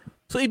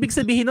 So, ibig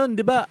sabihin nun,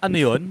 di ba, ano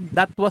yun?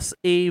 That was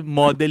a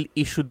model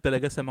issued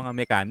talaga sa mga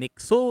mechanic.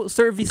 So,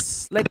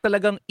 service, like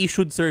talagang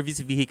issued service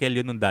vehicle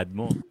yun ng dad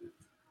mo.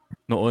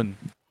 Noon.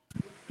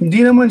 Hindi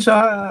naman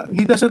siya,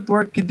 he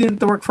didn't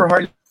work for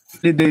Harley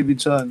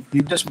Davidson. He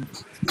just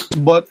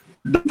bought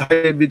the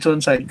Harley Davidson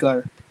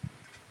sidecar.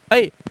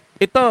 Ay,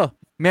 ito,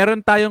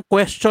 meron tayong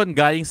question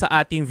galing sa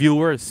ating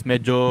viewers.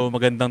 Medyo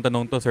magandang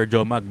tanong to, Sir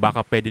Jomag.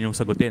 Baka pwede niyong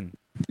sagutin.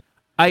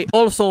 I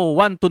also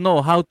want to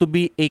know how to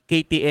be a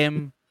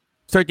KTM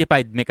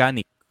certified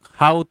mechanic.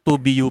 How to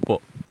be you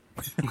po.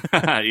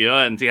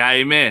 Yun, si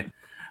Jaime.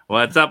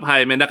 What's up,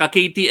 Jaime?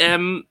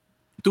 Naka-KTM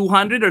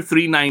 200 or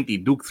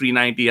 390? Duke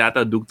 390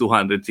 yata, Duke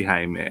 200 si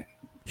Jaime.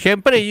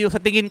 Siyempre, yung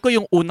sa tingin ko,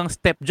 yung unang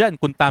step dyan,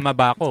 kung tama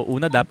ba ako,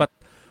 una dapat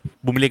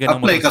bumili ka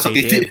ng Apply motor ka sa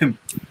KTM.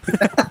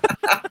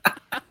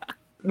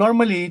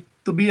 Normally,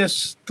 to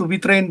be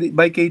trained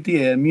by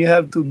KTM, you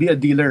have to be a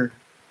dealer.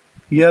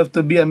 You have to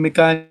be a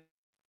mechanic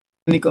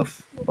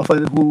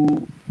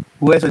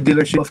who has a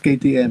dealership of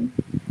KTM.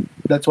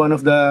 That's one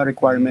of the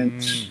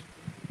requirements.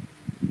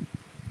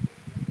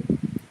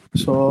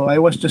 So I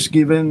was just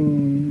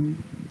given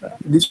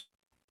this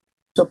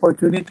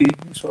opportunity.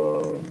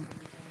 So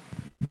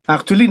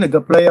actually,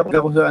 nag-apply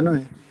ako sa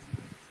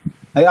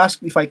I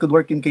asked if I could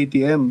work in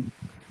KTM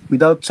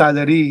without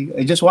salary.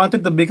 I just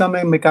wanted to become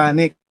a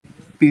mechanic.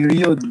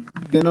 Period.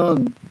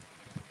 Ganon.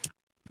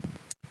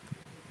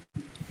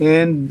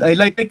 And I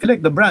like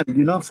the brand,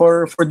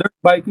 for dirt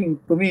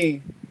biking. To me,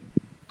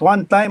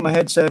 one time I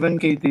had 7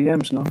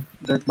 KTMs, no,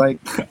 dirt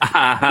bike.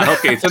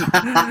 Okay, so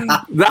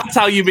that's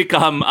how you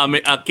become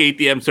a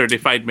KTM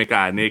certified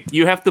mechanic.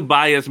 You have to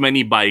buy as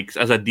many bikes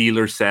as a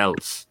dealer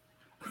sells.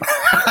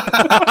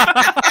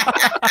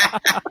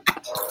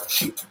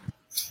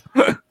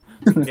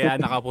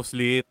 Kaya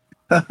nakapuslit.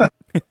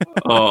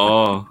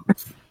 Oo.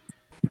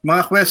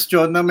 Mga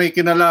question na may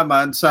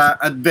kinalaman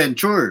sa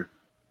adventure.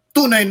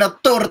 Tunay na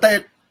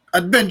Tourtech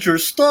adventure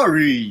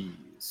stories.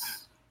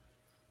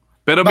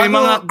 Pero may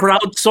mga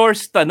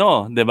crowdsourced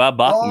di ba?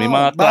 May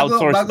mga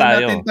crowdsourced bago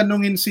tayo. natin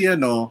tanungin si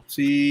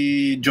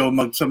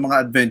Jomag sa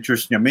mga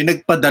adventures niya, may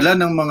nagpadala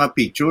ng mga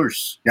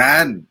pictures.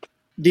 Yan.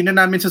 Hindi na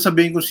namin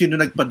sasabihin kung sino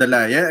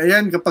nagpadala.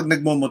 Yan kapag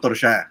nagmomotor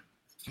siya.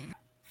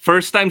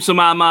 First time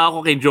sumama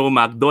ako kay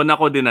Jomag, doon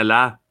ako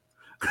dinala.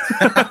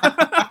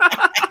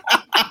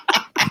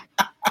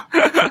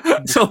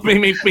 So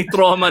may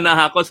trauma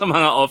na ako sa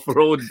mga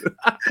off-road.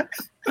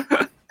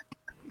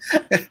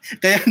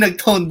 Kaya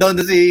nag-tone down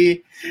na si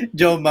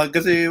Jomag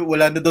kasi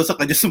wala na daw sa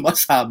kanya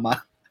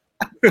sumasama.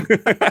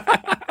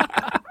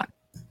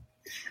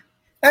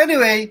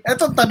 Anyway,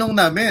 etong tanong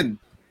namin.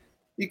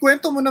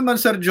 Ikwento mo naman,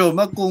 Sir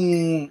Jomag, kung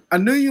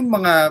ano yung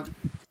mga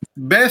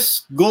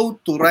best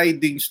go-to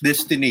riding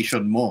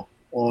destination mo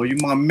o yung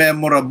mga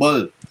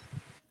memorable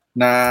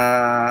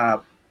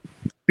na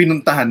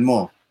pinuntahan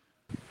mo.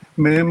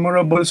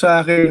 Memorable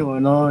sa akin,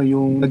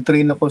 yung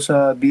nag-train ako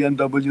sa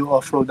BMW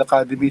Off-Road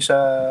Academy sa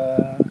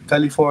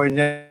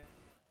California.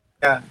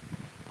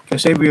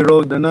 Kasi we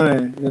rode,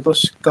 it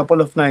was couple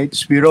of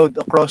nights, we rode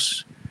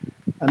across,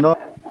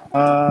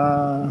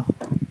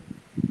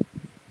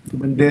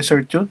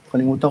 desert yun.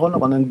 Kalimutan ko na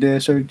kung anong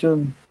desert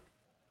yun.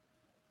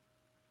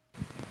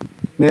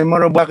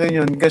 Memorable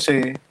akin yun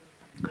kasi,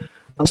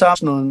 ang sa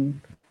nun,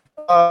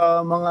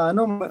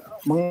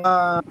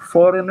 mga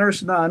foreigners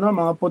na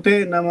mga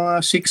puti na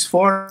mga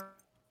 6'4"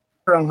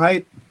 ang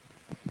height.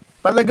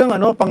 Talagang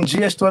pang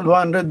GS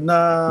 1200 na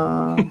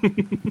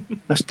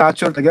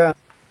stature talaga.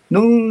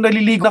 Nung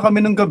naliligo na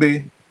kami ng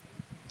gabi,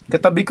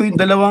 katabi ko yung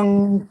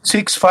dalawang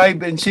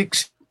 6'5" and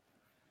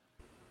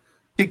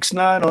 6'6"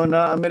 na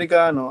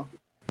Amerikano.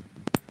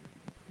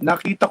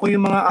 Nakita ko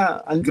yung mga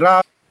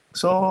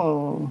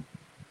so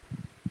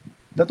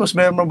that was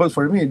memorable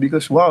for me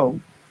because wow.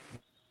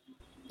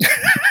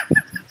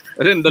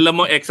 Rin, dala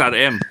mo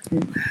XRM.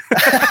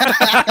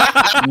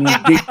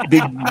 big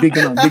dick.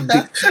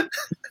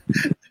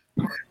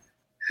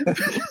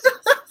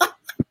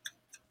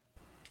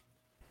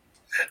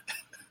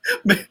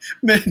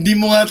 Hindi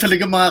mo nga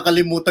talaga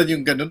makakalimutan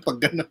yung ganun pag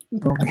ganun.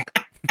 Okay.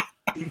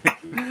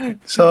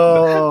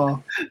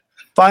 So,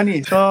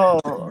 funny. So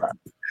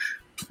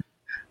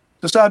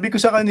sabi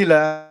ko sa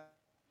kanila,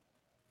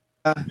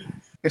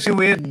 kasi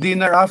we had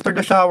dinner after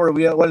the shower,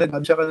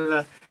 sabi sa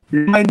kanila,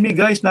 remind me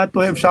guys not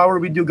to have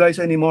shower with you guys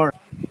anymore.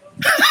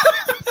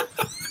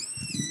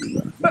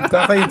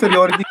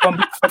 Kaka-inferiority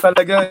complex pa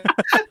talaga.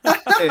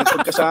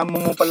 Pagkasama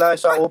mo pala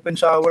sa open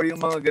shower yung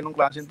mga ganong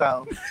klaseng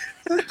tao.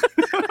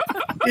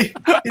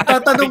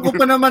 Itatanong ko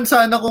pa naman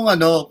sana kung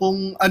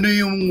ano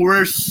yung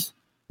worst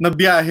na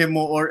biyahe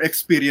mo or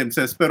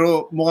experiences,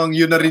 pero mukhang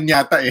yun na rin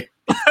yata eh.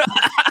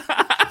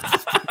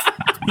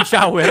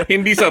 Shower.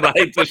 Hindi sa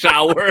ride, sa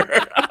shower.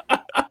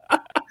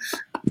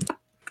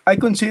 I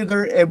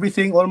consider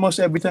almost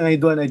everything I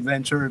do an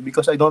adventure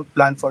because I don't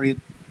plan for it.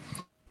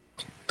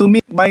 To me,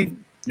 my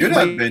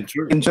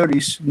adventure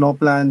is no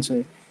plans.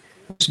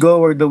 Just go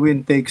where the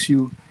wind takes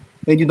you,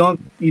 and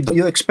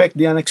you expect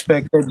the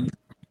unexpected.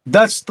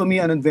 That's to me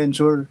an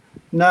adventure.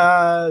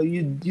 Na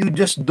you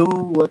just do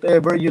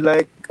whatever you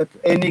like at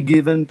any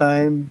given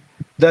time.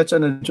 That's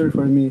an adventure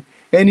for me.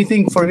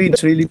 Anything for me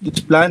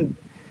it's planned.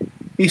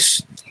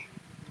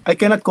 I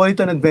cannot call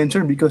it an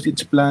adventure because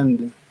it's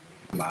planned.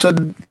 So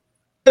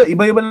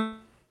iba-iba lang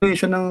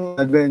ng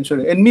adventure.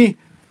 And me,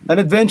 an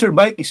adventure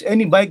bike is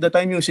any bike that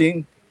I'm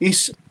using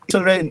is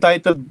already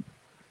entitled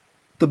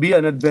to be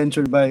an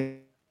adventure bike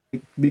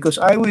because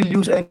I will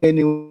use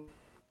any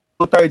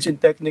motards in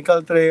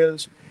technical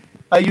trails.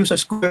 I use a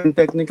scooter in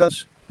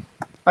technicals.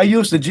 I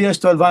use the GS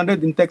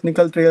 1200 in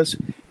technical trails.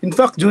 In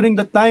fact, during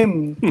that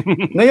time,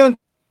 ngayon,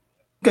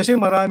 kasi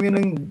marami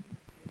ng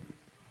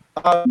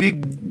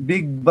big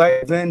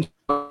bike events,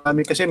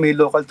 kasi may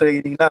local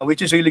training na,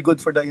 which is really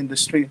good for the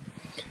industry.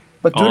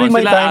 But during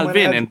my time,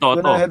 Alvin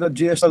when I had a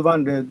GS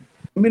 1200,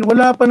 I mean,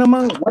 wala akong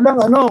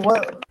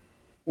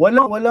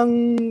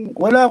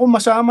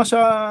masama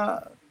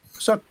sa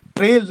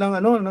trail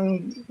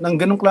ng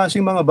ganung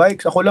klaseng mga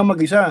bikes. Ako lang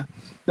mag-isa.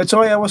 That's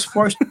why I was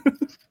forced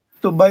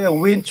to buy a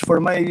winch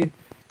for my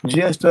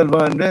GS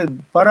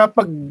 1200 para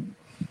pag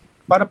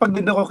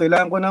din ako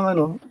kailangan ko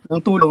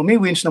ng tulong,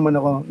 may winch naman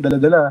ako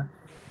dala-dala.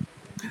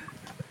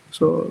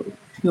 So,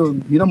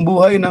 yun ang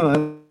buhay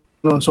ng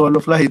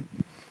solo flight.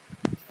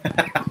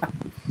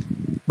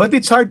 But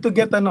it's hard to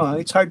get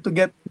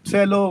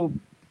fellow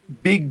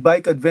big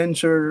bike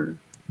adventure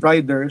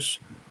riders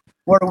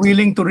who are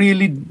willing to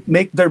really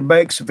make their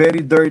bikes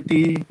very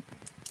dirty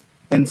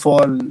and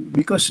fall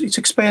because it's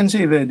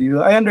expensive.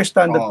 I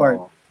understand that part.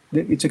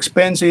 It's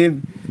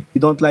expensive.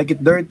 You don't like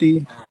it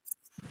dirty.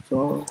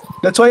 So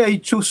that's why I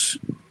choose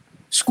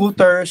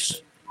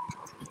scooters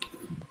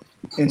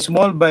and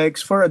small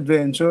bikes for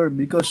adventure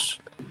because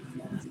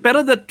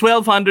Pero the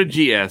 1200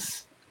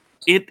 GS,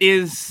 it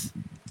is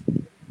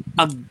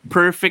a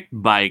perfect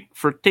bike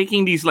for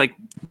taking these like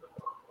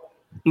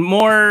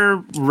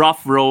more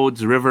rough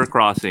roads, river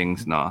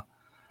crossings, no?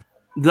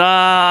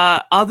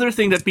 The other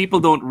thing that people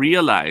don't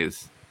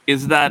realize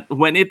is that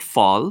when it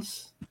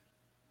falls,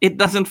 it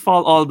doesn't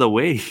fall all the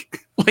way.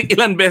 Like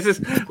ilan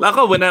beses na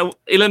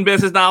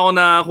ako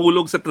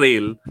nahulog sa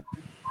trail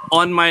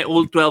on my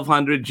old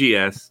 1200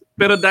 GS.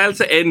 Pero dahil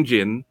sa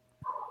engine,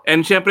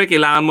 and syempre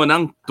kailangan mo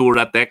ng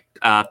Touratech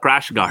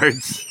crash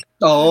guards.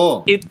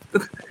 Oo.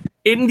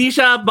 Hindi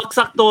siya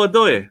baksak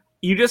todo eh.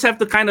 You just have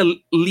to kind of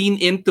lean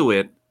into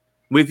it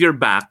with your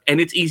back and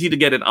it's easy to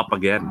get it up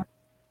again.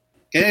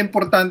 Kaya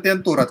importante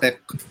ang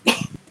Touratech.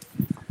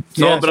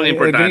 Sobrang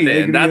importante.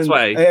 I agree That's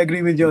why. I agree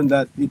with you on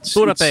that.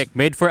 Touratech,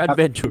 made for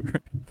adventure.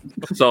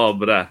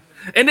 Sobra.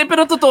 And then,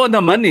 pero totoo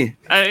naman eh.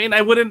 I mean, I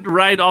wouldn't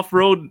ride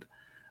off-road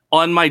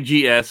on my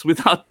GS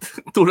without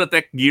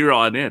Touratech gear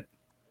on it.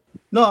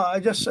 No, I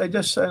just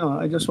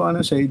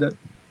want to say that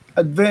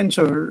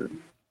adventure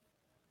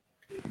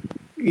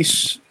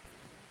is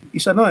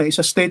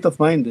a state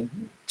of mind.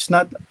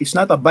 It's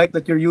not a bike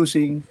that you're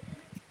using.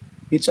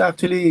 It's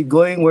actually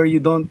going where you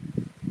don't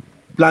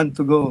plan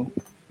to go.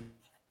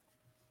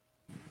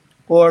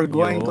 Or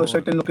going to a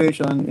certain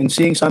location and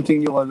seeing something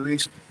new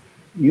always.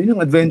 Yun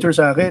yung adventure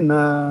sa akin na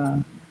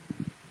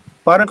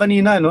parang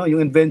kanina, no,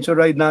 yung adventure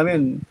ride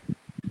namin.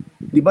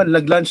 'Di ba,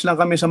 lag-lunch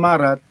lang kami sa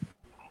Marat.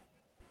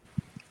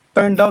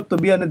 Turned out to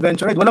be an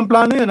adventure ride. Walang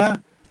plano yun, ha.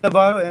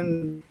 Navarro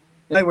and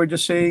I were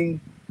just saying,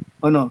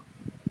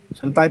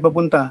 saan tayo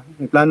papunta?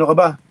 May plano ka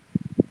ba?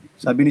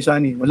 Sabi ni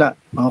Sunny, wala.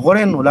 Ako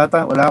rin, wala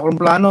akong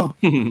plano.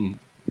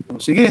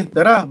 Sige,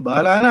 tara,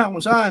 bahala na kung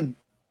saan.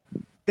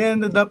 They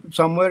ended up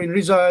somewhere in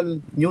Rizal,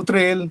 New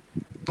Trail,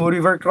 2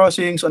 river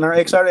crossings on our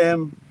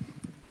XRM.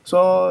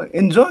 So,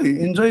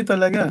 enjoy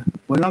talaga.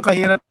 Walang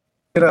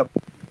kahirap-hirap.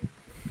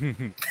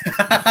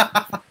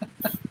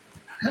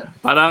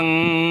 Parang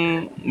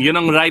yun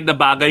ang ride na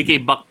bagay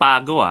kay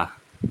Bakpago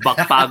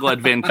Bakpago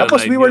adventure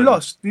Tapos ride. We were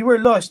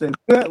lost. And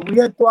we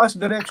had to ask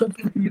directions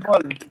to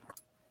people.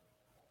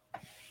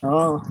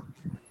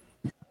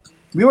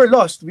 We were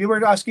lost. We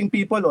were asking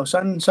people,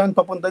 saan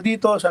papunta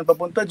dito, saan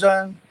papunta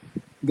dyan.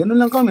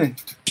 Ganun lang kami.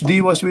 D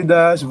was with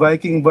us,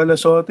 Viking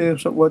Balasote,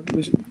 so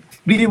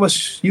really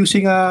was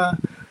using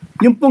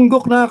yung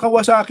punggok na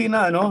Kawasaki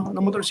na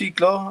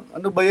motorsiklo.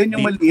 Ano ba yun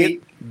yung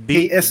maliit?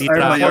 KSR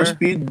ba yun?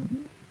 Speed.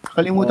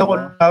 Kalimutan ko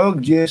na tawag.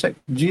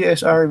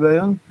 GSR ba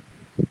yun?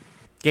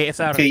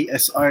 KSR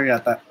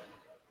yata.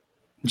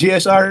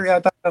 GSR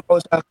yata na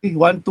Kawasaki.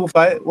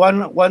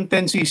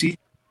 110cc.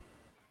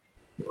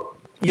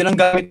 Yun ang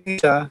gamit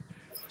niya.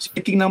 Si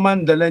King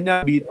naman, dala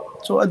niya beat.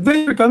 So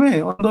adventure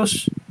kami on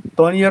those.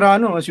 Tony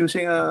Arano was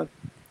using a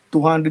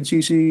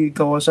 200cc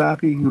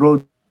Kawasaki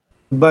road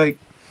bike.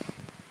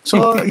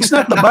 So it's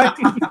not the bike.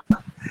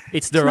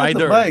 It's the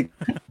rider. Not the bike.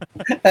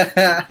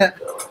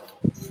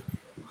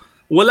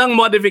 Walang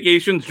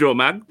modifications, Joe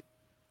Mag?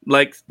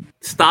 Like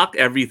stock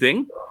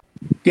everything?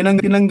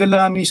 Tinanggal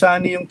namin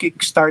Sunny yung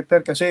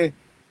Kickstarter kasi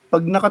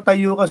pag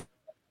nakatayo ka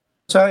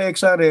sa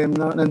XRM,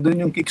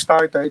 nandun yung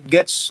Kickstarter, it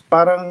gets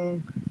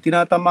parang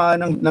tinatamaan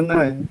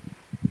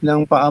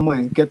ng paa mo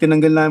eh. Kaya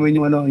tinanggal namin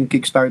yung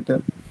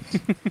Kickstarter.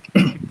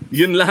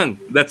 Yun lang.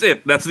 That's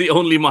it. That's the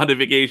only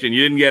modification.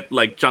 You didn't get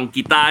like chunky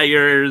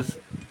tires.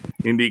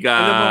 Hindi ka...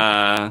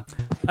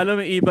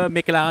 Alam mo, iba, may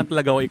kailangan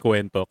talaga ako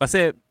ikwento.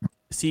 Kasi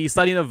si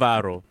Sunny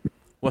Navarro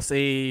was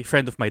a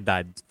friend of my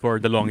dad for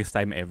the longest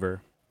time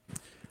ever.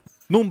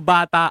 Nung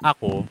bata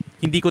ako,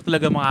 hindi ko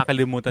talaga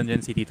makakalimutan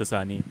dyan si Tito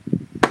Sunny.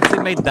 Kasi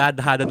my dad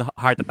had a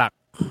heart attack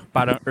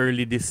parang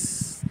early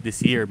this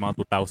year, mga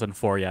 2004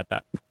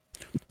 yata.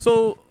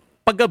 So,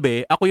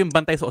 paggabi, ako yung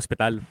bantay sa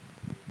ospital.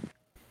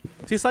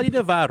 Si Sunny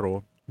Navarro,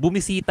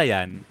 bumisita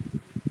yan,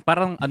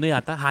 parang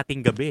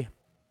hating gabi.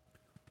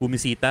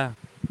 Bumisita.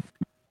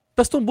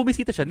 Tapos nung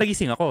bumisita siya,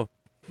 nagising ako.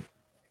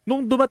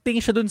 Nung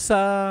dumating siya dun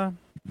sa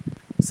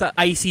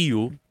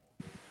ICU,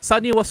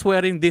 Sunny was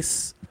wearing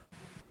this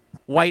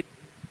white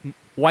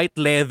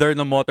leather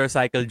na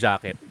motorcycle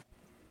jacket.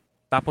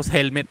 Tapos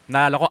helmet,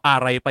 naalala ko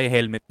aray pa yung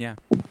helmet niya.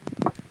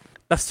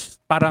 Tapos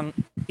parang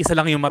isa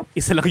lang yung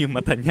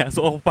mata niya.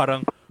 So ako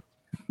parang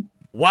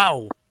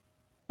wow.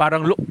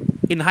 Parang look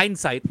in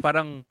hindsight,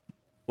 parang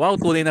wow,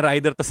 tunay na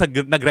rider tapos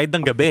nag-ride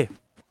ng gabi.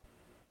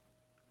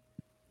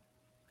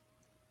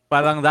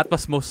 Parang that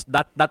was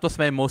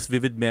my most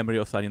vivid memory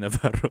of Sunny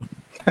Navarro.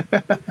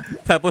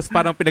 Tapos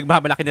parang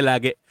pinagmamalaki niya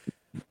lagi.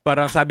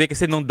 Parang sabi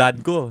kasi nung dad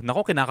ko,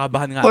 nako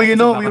kinakabahan nga ako.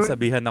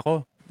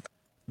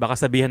 Baka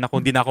sabihan ako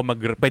hindi na ako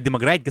pwede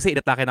mag-ride kasi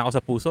inatake na ako sa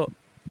puso.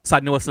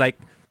 Sunny was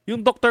like, yung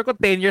doktor ko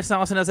 10 years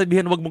na ako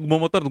sinasabihan wag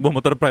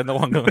magmumotor pa rin ako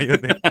hanggang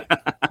ngayon eh.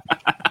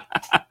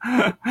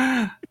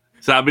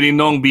 Sabi ni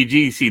Nong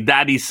BG, si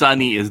Daddy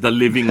Sunny is the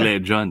living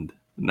legend.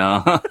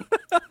 No.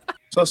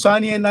 So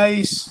Sunny and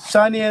I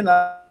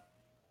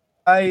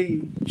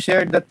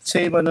shared that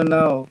same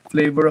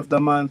flavor of the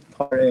month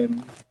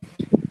RM.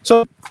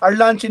 So our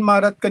lunch in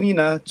Marat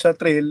kanina sa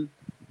trail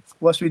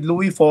was with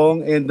Louis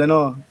Fong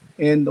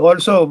and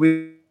also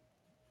with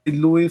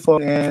Louis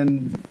Fong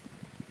and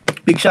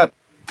Big Shot.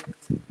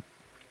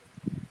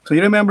 So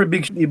you remember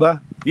Big Shot,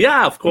 iba?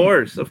 Yeah, of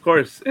course.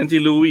 And si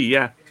Louie,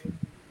 yeah.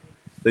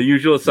 The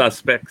usual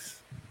suspects.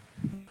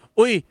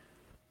 Uy,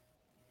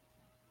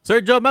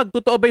 Sir Jomag,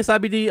 totoo ba yung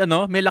sabi ni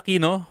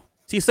Melakino?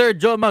 Si Sir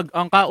Jomag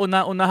ang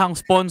kauna-unahang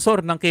sponsor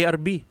ng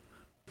KRB.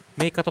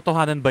 May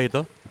katotohanan ba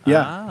ito?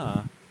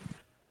 Yeah.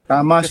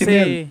 Tama si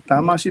Mel.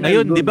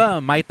 Ngayon, di ba,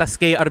 Maitas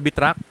KRB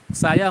truck.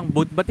 Sayang,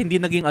 ba't hindi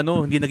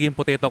naging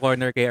potato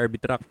corner KRB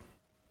truck?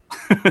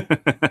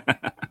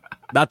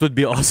 That would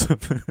be awesome.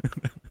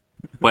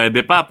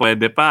 Pwede pa.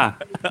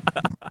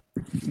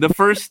 The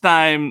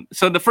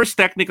first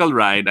technical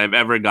ride I've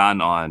ever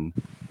gone on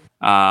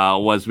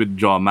was with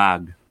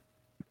Jomag.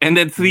 And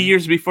then 3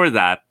 years before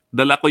that,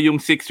 dala ko yung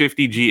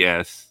 650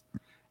 GS.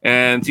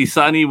 And si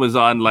Sunny was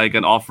on like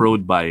an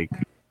off-road bike.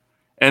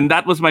 And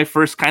that was my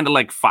first kind of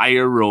like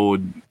fire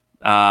road,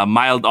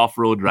 mild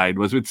off-road ride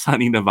was with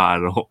Sunny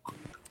Navarro.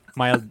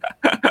 Mild.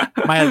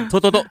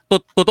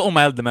 Totoong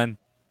mild naman.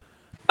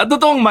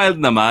 Totoong mild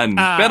naman.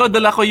 Pero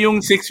dala ko yung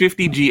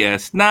 650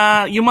 GS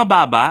na yung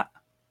mababa.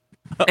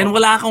 And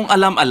wala akong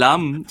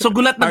alam-alam. So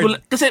gulat na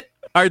gulat. Kasi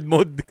hard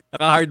mode.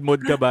 Naka-hard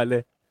mode ka,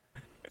 bale.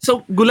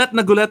 So gulat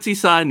na gulat si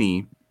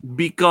Sunny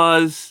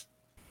because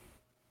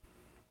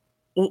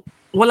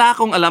wala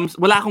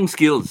akong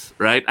skills,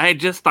 right? I had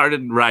just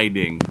started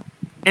riding.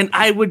 And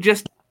I would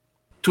just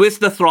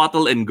twist the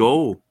throttle and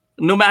go.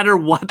 No matter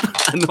what,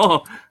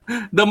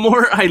 the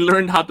more I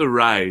learned how to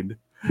ride,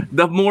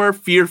 the more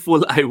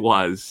fearful I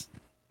was.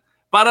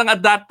 Parang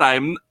at that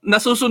time,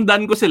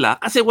 nasusundan ko sila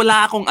kasi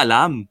wala akong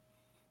alam.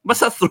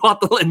 Basta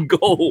throttle and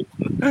go.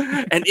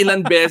 And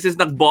ilang beses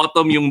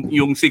nag-bottom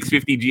yung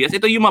 650 GS.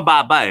 Ito yung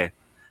mababa eh.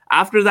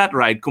 After that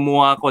ride,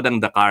 kumuha ako ng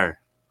Dakar.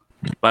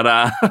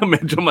 Para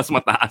medyo mas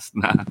mataas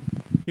na.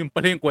 Yung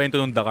pala yung kwento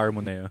ng Dakar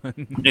mo na yun.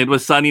 It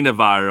was Sunny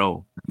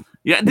Navarro.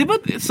 Yeah, di ba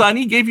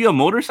Sunny gave you a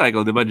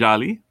motorcycle, di ba,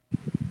 Jolly?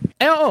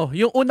 Oo.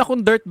 Yung una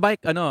kong dirt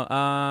bike,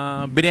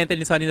 binenta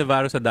ni Sunny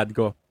Navarro sa dad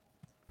ko.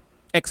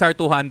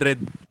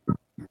 XR200.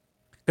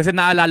 Kasi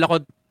naalala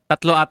ko, 3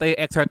 ata yung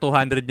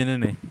XR200 niya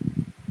nun eh.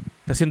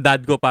 Kasi yung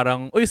dad ko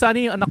parang, uy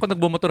Sunny, yung anak ko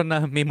nagbumotor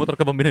na, may motor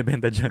ka bang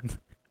binibenta dyan?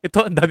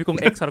 Ito, ang dami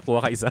kong XR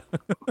kuha ka isa.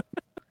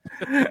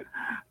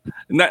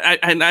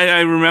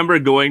 I remember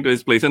going to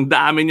his place. Ang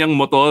dami niyang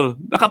motor.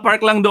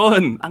 Nakapark lang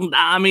doon. Ang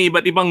dami,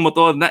 iba't ibang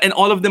motor. And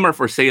all of them are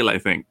for sale, I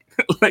think.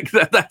 Like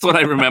that's what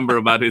I remember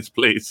about his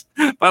place.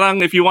 Parang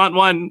if you want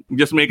one,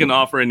 just make an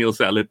offer and he'll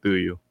sell it to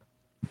you.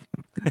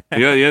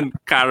 Yan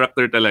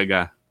character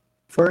talaga.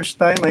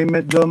 First time I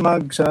met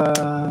Jomag sa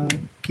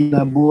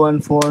Kinabuan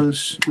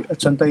Falls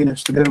at Santa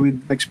Ines together with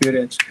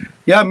experience.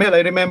 Yeah, Mel, I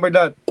remember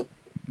that.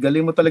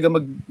 Galing mo talaga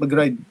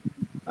mag-ride.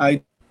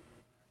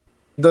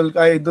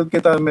 Idol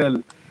kita, Mel.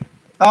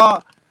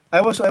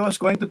 I was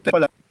going to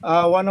tell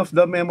one of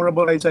the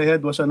memorable rides I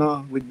had was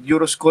with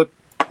Euroscoot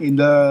in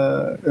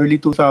the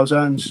early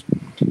 2000s.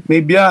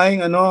 May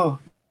biyaheng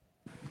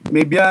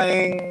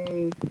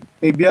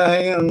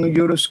ang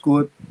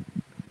Euroscoot,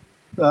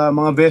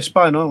 mga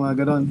Vespa, mga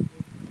ganon.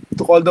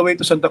 Took all the way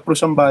to Santa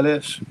Cruz,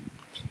 Zambales.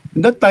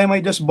 In that time,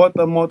 I just bought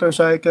a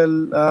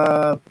motorcycle,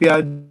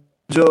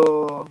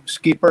 Piaggio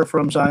Skipper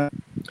from San.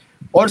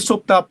 All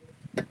souped up.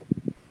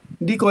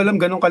 Hindi ko alam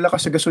ganun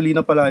kalakas sa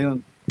gasolina pala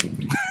yun.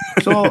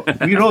 So,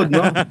 we rode,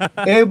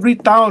 every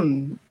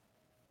town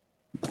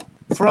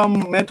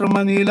from Metro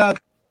Manila to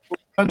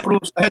Santa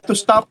Cruz, I had to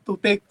stop to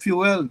take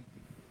fuel.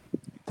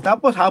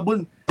 Tapos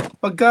habol.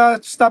 Pagka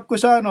stop ko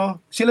sa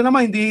sila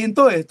naman hindi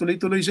hinto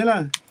tuloy-tuloy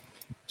sila.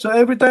 So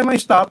every time I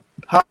stop,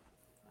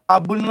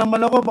 habol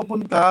naman ako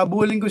papunta,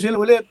 habulin ko sila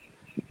ulit.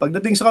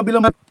 Pagdating sa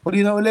kabilang,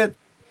 huli na ulit.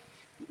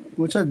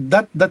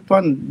 That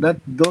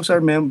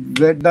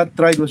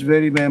ride was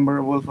very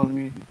memorable for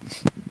me.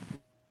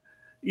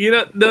 You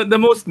know, the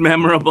most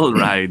memorable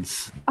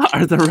rides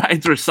are the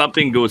rides where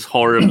something goes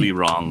horribly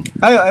wrong.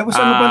 I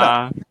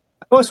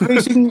was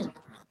racing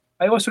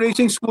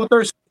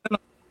scooters.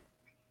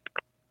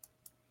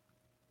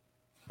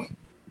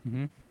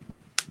 Mm-hmm.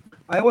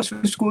 I was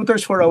racing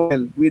scooters for a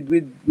while with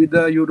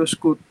the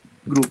Euroscoot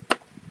group.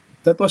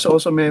 That was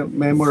also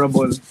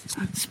memorable.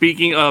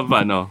 Speaking of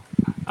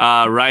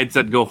rides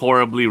that go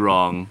horribly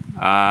wrong,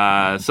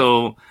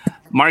 so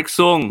Mark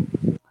Sung,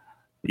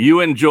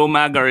 you and Joe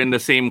Mag are in the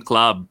same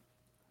club,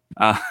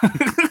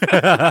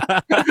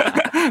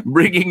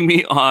 bringing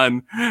me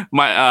on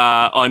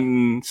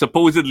on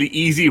supposedly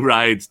easy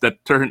rides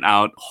that turn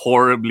out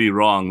horribly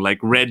wrong, like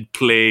red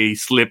clay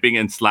slipping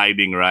and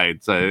sliding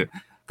rides.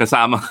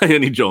 Kasama kayo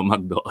ni Joe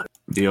Mag doon.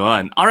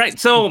 Yun. All right,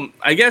 so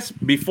I guess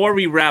before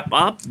we wrap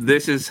up,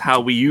 this is how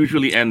we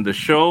usually end the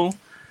show.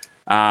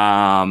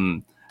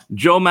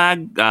 Joe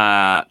Mag,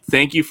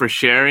 thank you for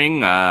sharing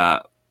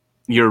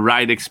your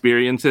ride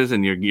experiences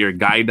and your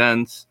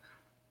guidance.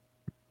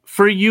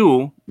 for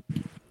you,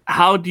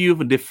 how do you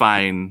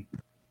define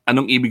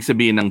anong ibig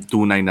sabihin ng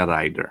tunay na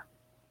rider?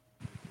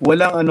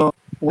 Walang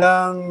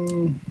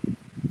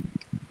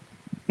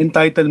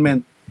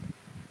entitlement.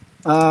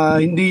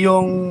 Hindi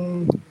yung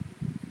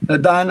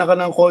nadaanan ka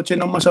ng kotse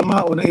ng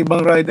masama o ng ibang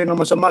rider ng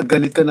masama,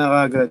 galit ka na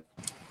kagad.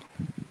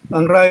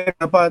 Ang rider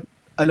dapat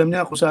alam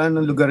niya kung saan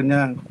ang lugar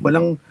niya.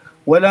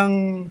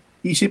 Walang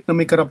isip na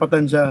may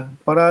karapatan siya.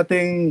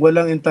 Parating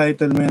walang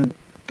entitlement.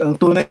 Ang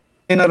tunay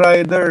na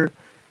rider,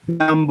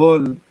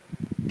 humble.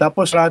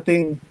 Tapos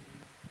rating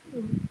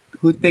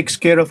who takes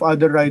care of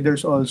other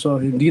riders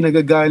also. Hindi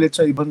nagagalit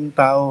sa ibang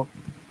tao.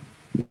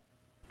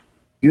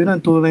 Yun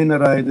ang tunay na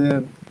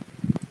rider.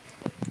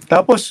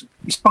 Tapos,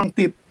 isang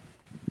tip.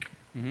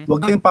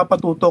 Huwag kayong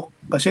papatutok.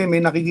 Kasi may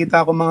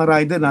nakikita ako mga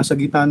rider nasa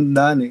gitna ng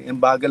daan ang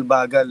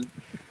bagal-bagal.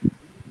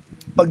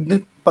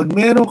 Pag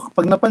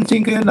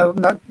napansin kayo na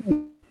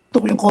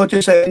tuk yung kotse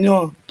sa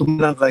inyo,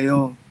 tumulang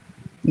kayo.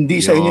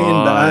 Hindi sa inyo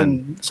yung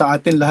daan. Sa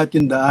atin lahat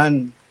yung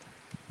daan.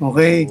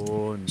 Okay?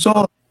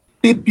 So,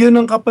 tip yun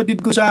ng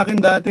kapatid ko sa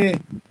akin dati.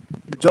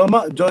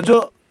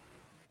 Jojo,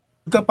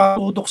 ka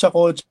patutok sa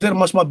kotse,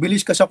 mas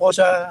mabilis ka sa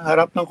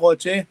harap ng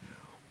kotse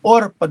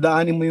or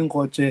padaanin mo yung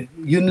kotse.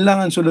 Yun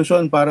lang ang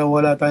solusyon para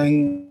wala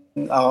tayong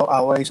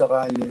away sa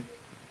kalye.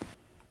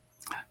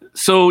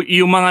 So,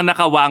 yung mga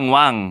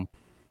nakawangwang,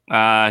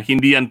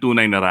 hindi yan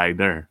tunay na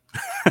rider.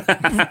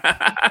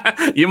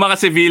 yung mga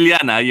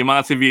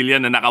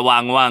civilian na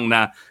nakawangwang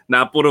na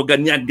puro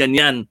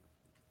ganyan.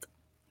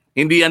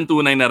 Hindi yan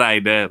tunay na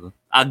rider.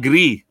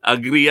 Agree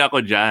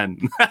ako dyan.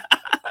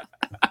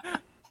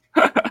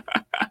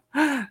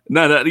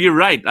 No, you're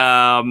right.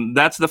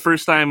 That's the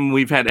first time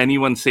we've had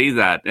anyone say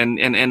that. And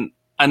an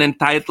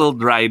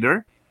entitled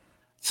rider,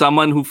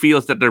 someone who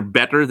feels that they're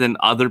better than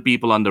other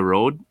people on the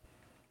road,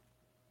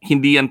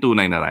 hindi yan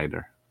tunay na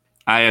rider.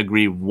 I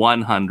agree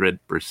 100%.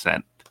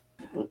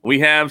 We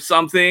have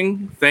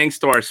something thanks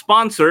to our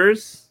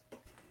sponsors.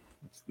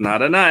 It's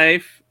not a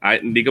knife.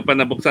 Hindi ko pa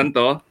nabuksan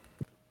to.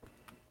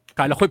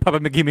 Kala ko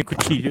ipapamigay mo yung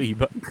kutsilyo,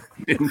 iba.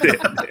 Hindi.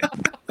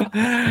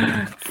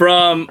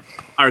 From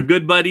our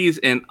good buddies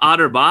in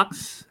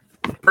OtterBox,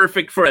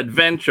 perfect for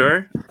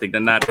adventure.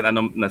 Tignan natin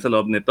anong nasa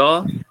loob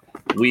nito.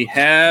 We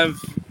have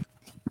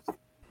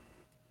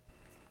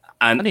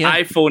an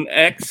iPhone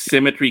X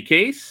symmetry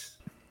case.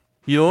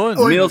 Yun.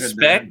 Mil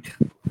spec.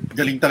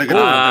 Galing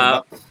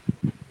talaga.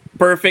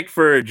 Perfect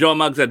for Joe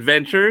Mug's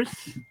adventures.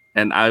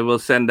 And I will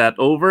send that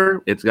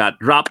over. It's got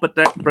drop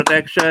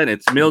protection.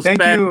 It's mil spec.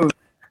 Thank you.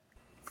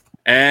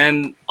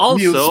 And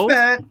also,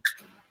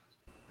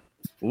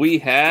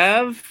 we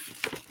have,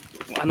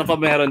 ano pa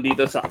meron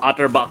dito sa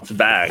OtterBox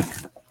bag?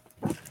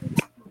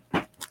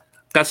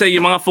 Kasi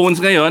yung mga phones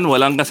ngayon,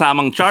 walang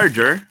kasamang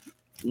charger.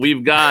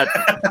 We've got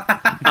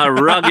a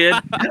rugged,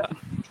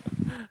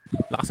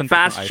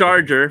 fast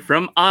charger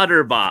from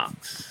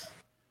OtterBox.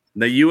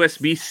 The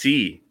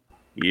USB-C.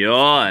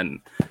 Yon.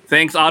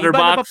 Thanks,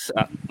 OtterBox.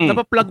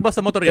 Napa-plug ba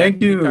sa motor yan?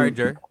 Thank you.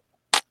 Charger?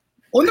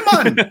 O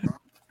naman!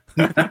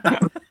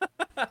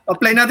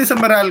 Apply natin sa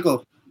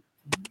Meralco.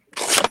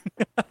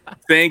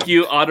 Thank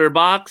you,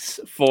 OtterBox,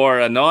 for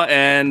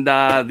and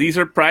these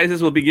are prizes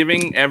we'll be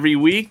giving every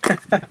week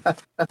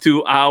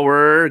to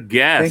our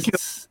guests. Thank you.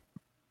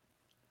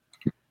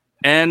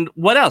 And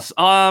what else?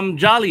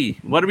 Jolly,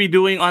 what are we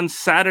doing on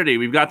Saturday?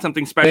 We've got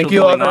something special Thank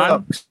you, going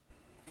on.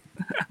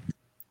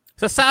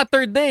 Sa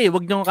Saturday,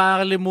 wag niyong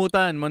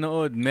kakalimutan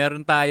manood.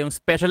 Meron tayong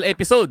special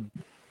episode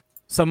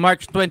sa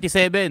March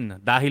 27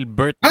 dahil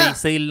birthday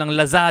sale ng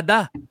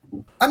Lazada.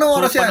 Ano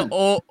oras yan?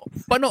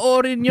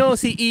 Panoorin nyo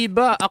si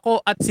Iba, ako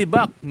at si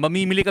Bak.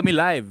 Mamimili kami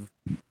live.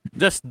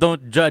 Just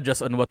don't judge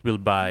us on what we'll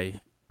buy.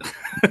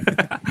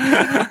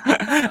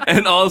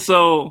 And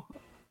also,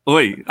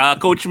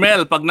 Coach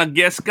Mel, pag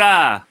nag-guess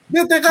ka,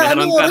 Teka,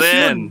 meron anong ka oras rin.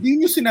 yun? Hindi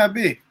nyo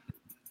sinabi.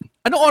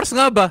 Anong oras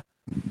nga ba?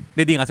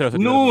 Hindi nga seryoso.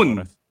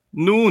 Noon.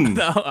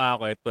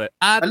 Okay, ito.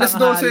 Alas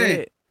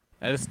 12.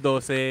 Alas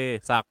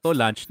 12. Sakto,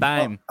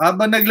 lunchtime.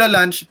 Habang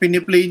nagla-lunch,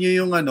 piniplay nyo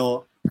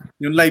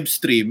yung live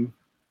stream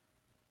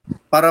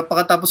para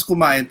pagkatapos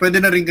kumain,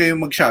 pwede na rin kayong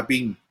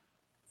mag-shopping.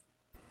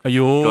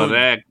 Ayun.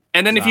 Correct.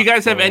 And then if you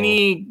guys have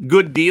any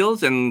good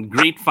deals and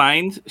great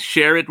finds,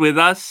 share it with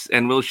us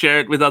and we'll share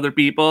it with other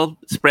people.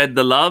 Spread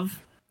the love.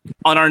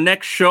 On our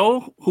next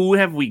show, who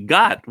have we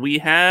got? We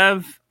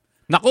have...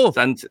 Naku!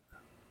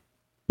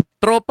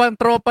 Tropa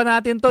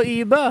natin to,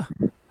 Iba.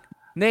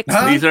 Next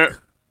week.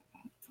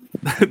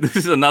 This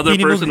is another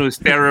person who's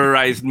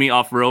terrorized me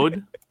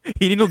off-road.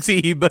 Hininog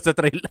si Iba sa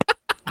trail.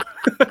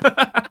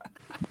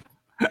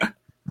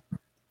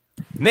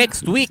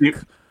 Next week,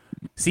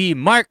 si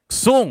Mark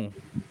Song.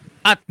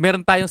 At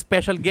meron tayong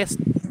special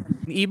guest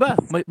ni Iba.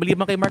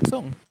 Maliban kay Mark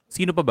Song.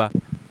 Sino pa ba?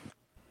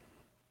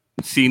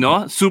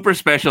 Sino? Super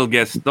special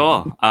guest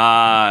to.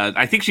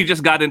 I think she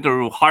just got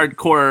into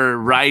hardcore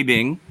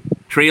riding,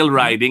 trail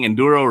riding,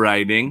 enduro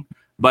riding.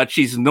 But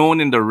she's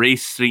known in the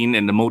race scene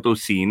and the moto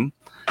scene.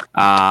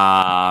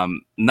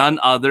 None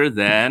other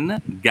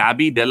than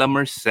Gabby De La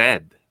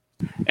Merced.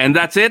 And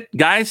that's it,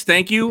 guys.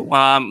 Thank you.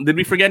 Did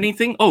we forget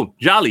anything? Oh,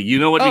 Jolly, you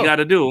know what we got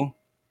to do.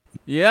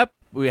 Yep,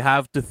 we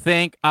have to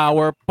thank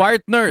our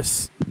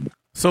partners.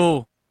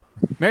 So,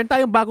 meron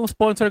tayong bagong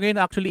sponsor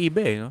ngayon actually,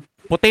 Ibe. No?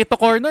 Potato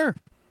Corner.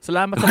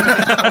 Salamat sa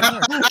Potato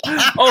Corner.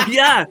 Oh,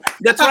 yeah.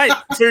 That's right.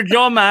 Sir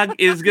Jomag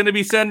is going to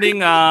be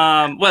sending,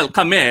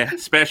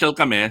 special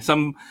kami,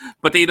 some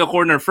Potato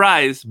Corner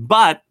fries.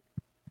 But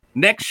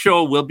next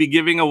show, we'll be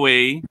giving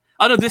away,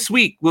 this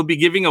week, we'll be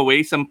giving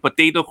away some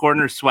Potato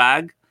Corner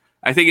swag.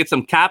 I think it's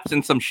some caps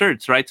and some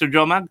shirts, right, Sir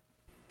Jomag?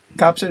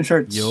 Caps and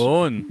shirts.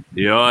 Yun.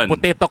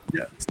 Potato.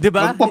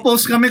 Diba?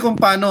 Magpo-post kami kung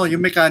paano yung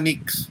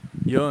mechanics.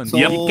 Yun. So,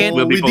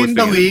 we'll be within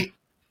the posting week,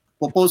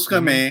 popost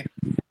kami,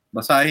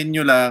 basahin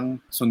nyo lang,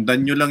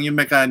 sundan nyo lang yung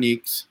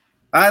mechanics,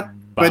 at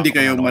pwede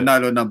kayong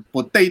manalo ng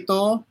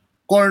Potato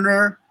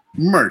Corner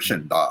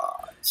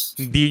merchandise.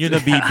 Hindi nyo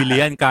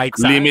nabibili yan kahit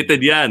saan. Limited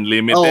yan.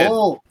 Limited.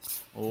 Oo.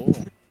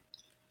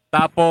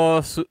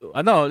 Tapos,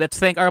 let's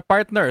thank our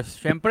partners.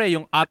 Siyempre,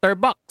 yung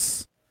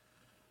Otterbox,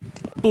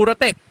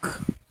 Turatech,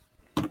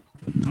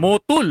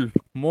 Motul,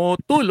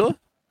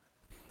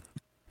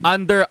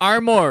 Under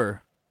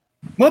Armour,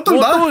 Motul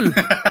ba?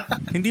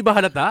 Hindi ba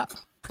halata?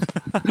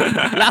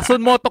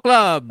 Lason Moto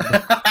Club,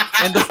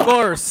 and of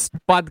course,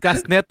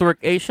 Podcast Network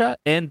Asia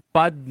and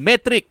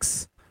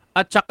Podmetrics.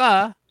 At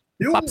saka,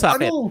 Yung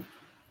Popsocket.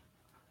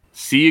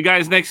 See you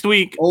guys next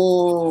week.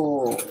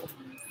 Oh.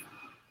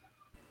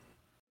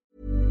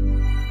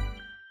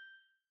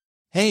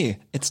 Hey,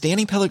 it's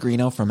Danny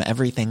Pellegrino from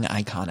Everything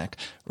Iconic.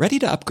 Ready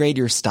to upgrade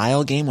your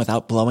style game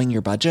without blowing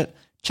your budget?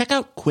 Check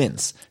out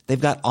Quince. They've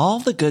got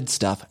all the good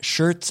stuff,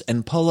 shirts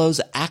and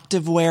polos,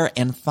 activewear,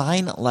 and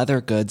fine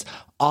leather goods,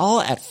 all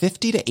at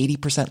 50 to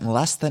 80%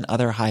 less than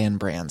other high-end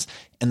brands.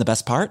 And the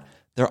best part?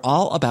 They're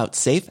all about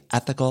safe,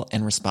 ethical,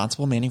 and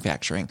responsible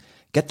manufacturing.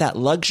 Get that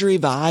luxury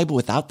vibe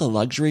without the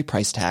luxury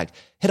price tag.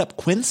 Hit up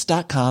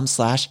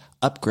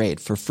quince.com/upgrade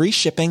for free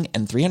shipping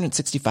and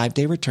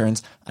 365-day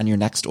returns on your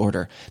next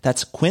order.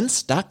 That's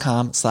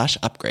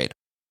quince.com/upgrade.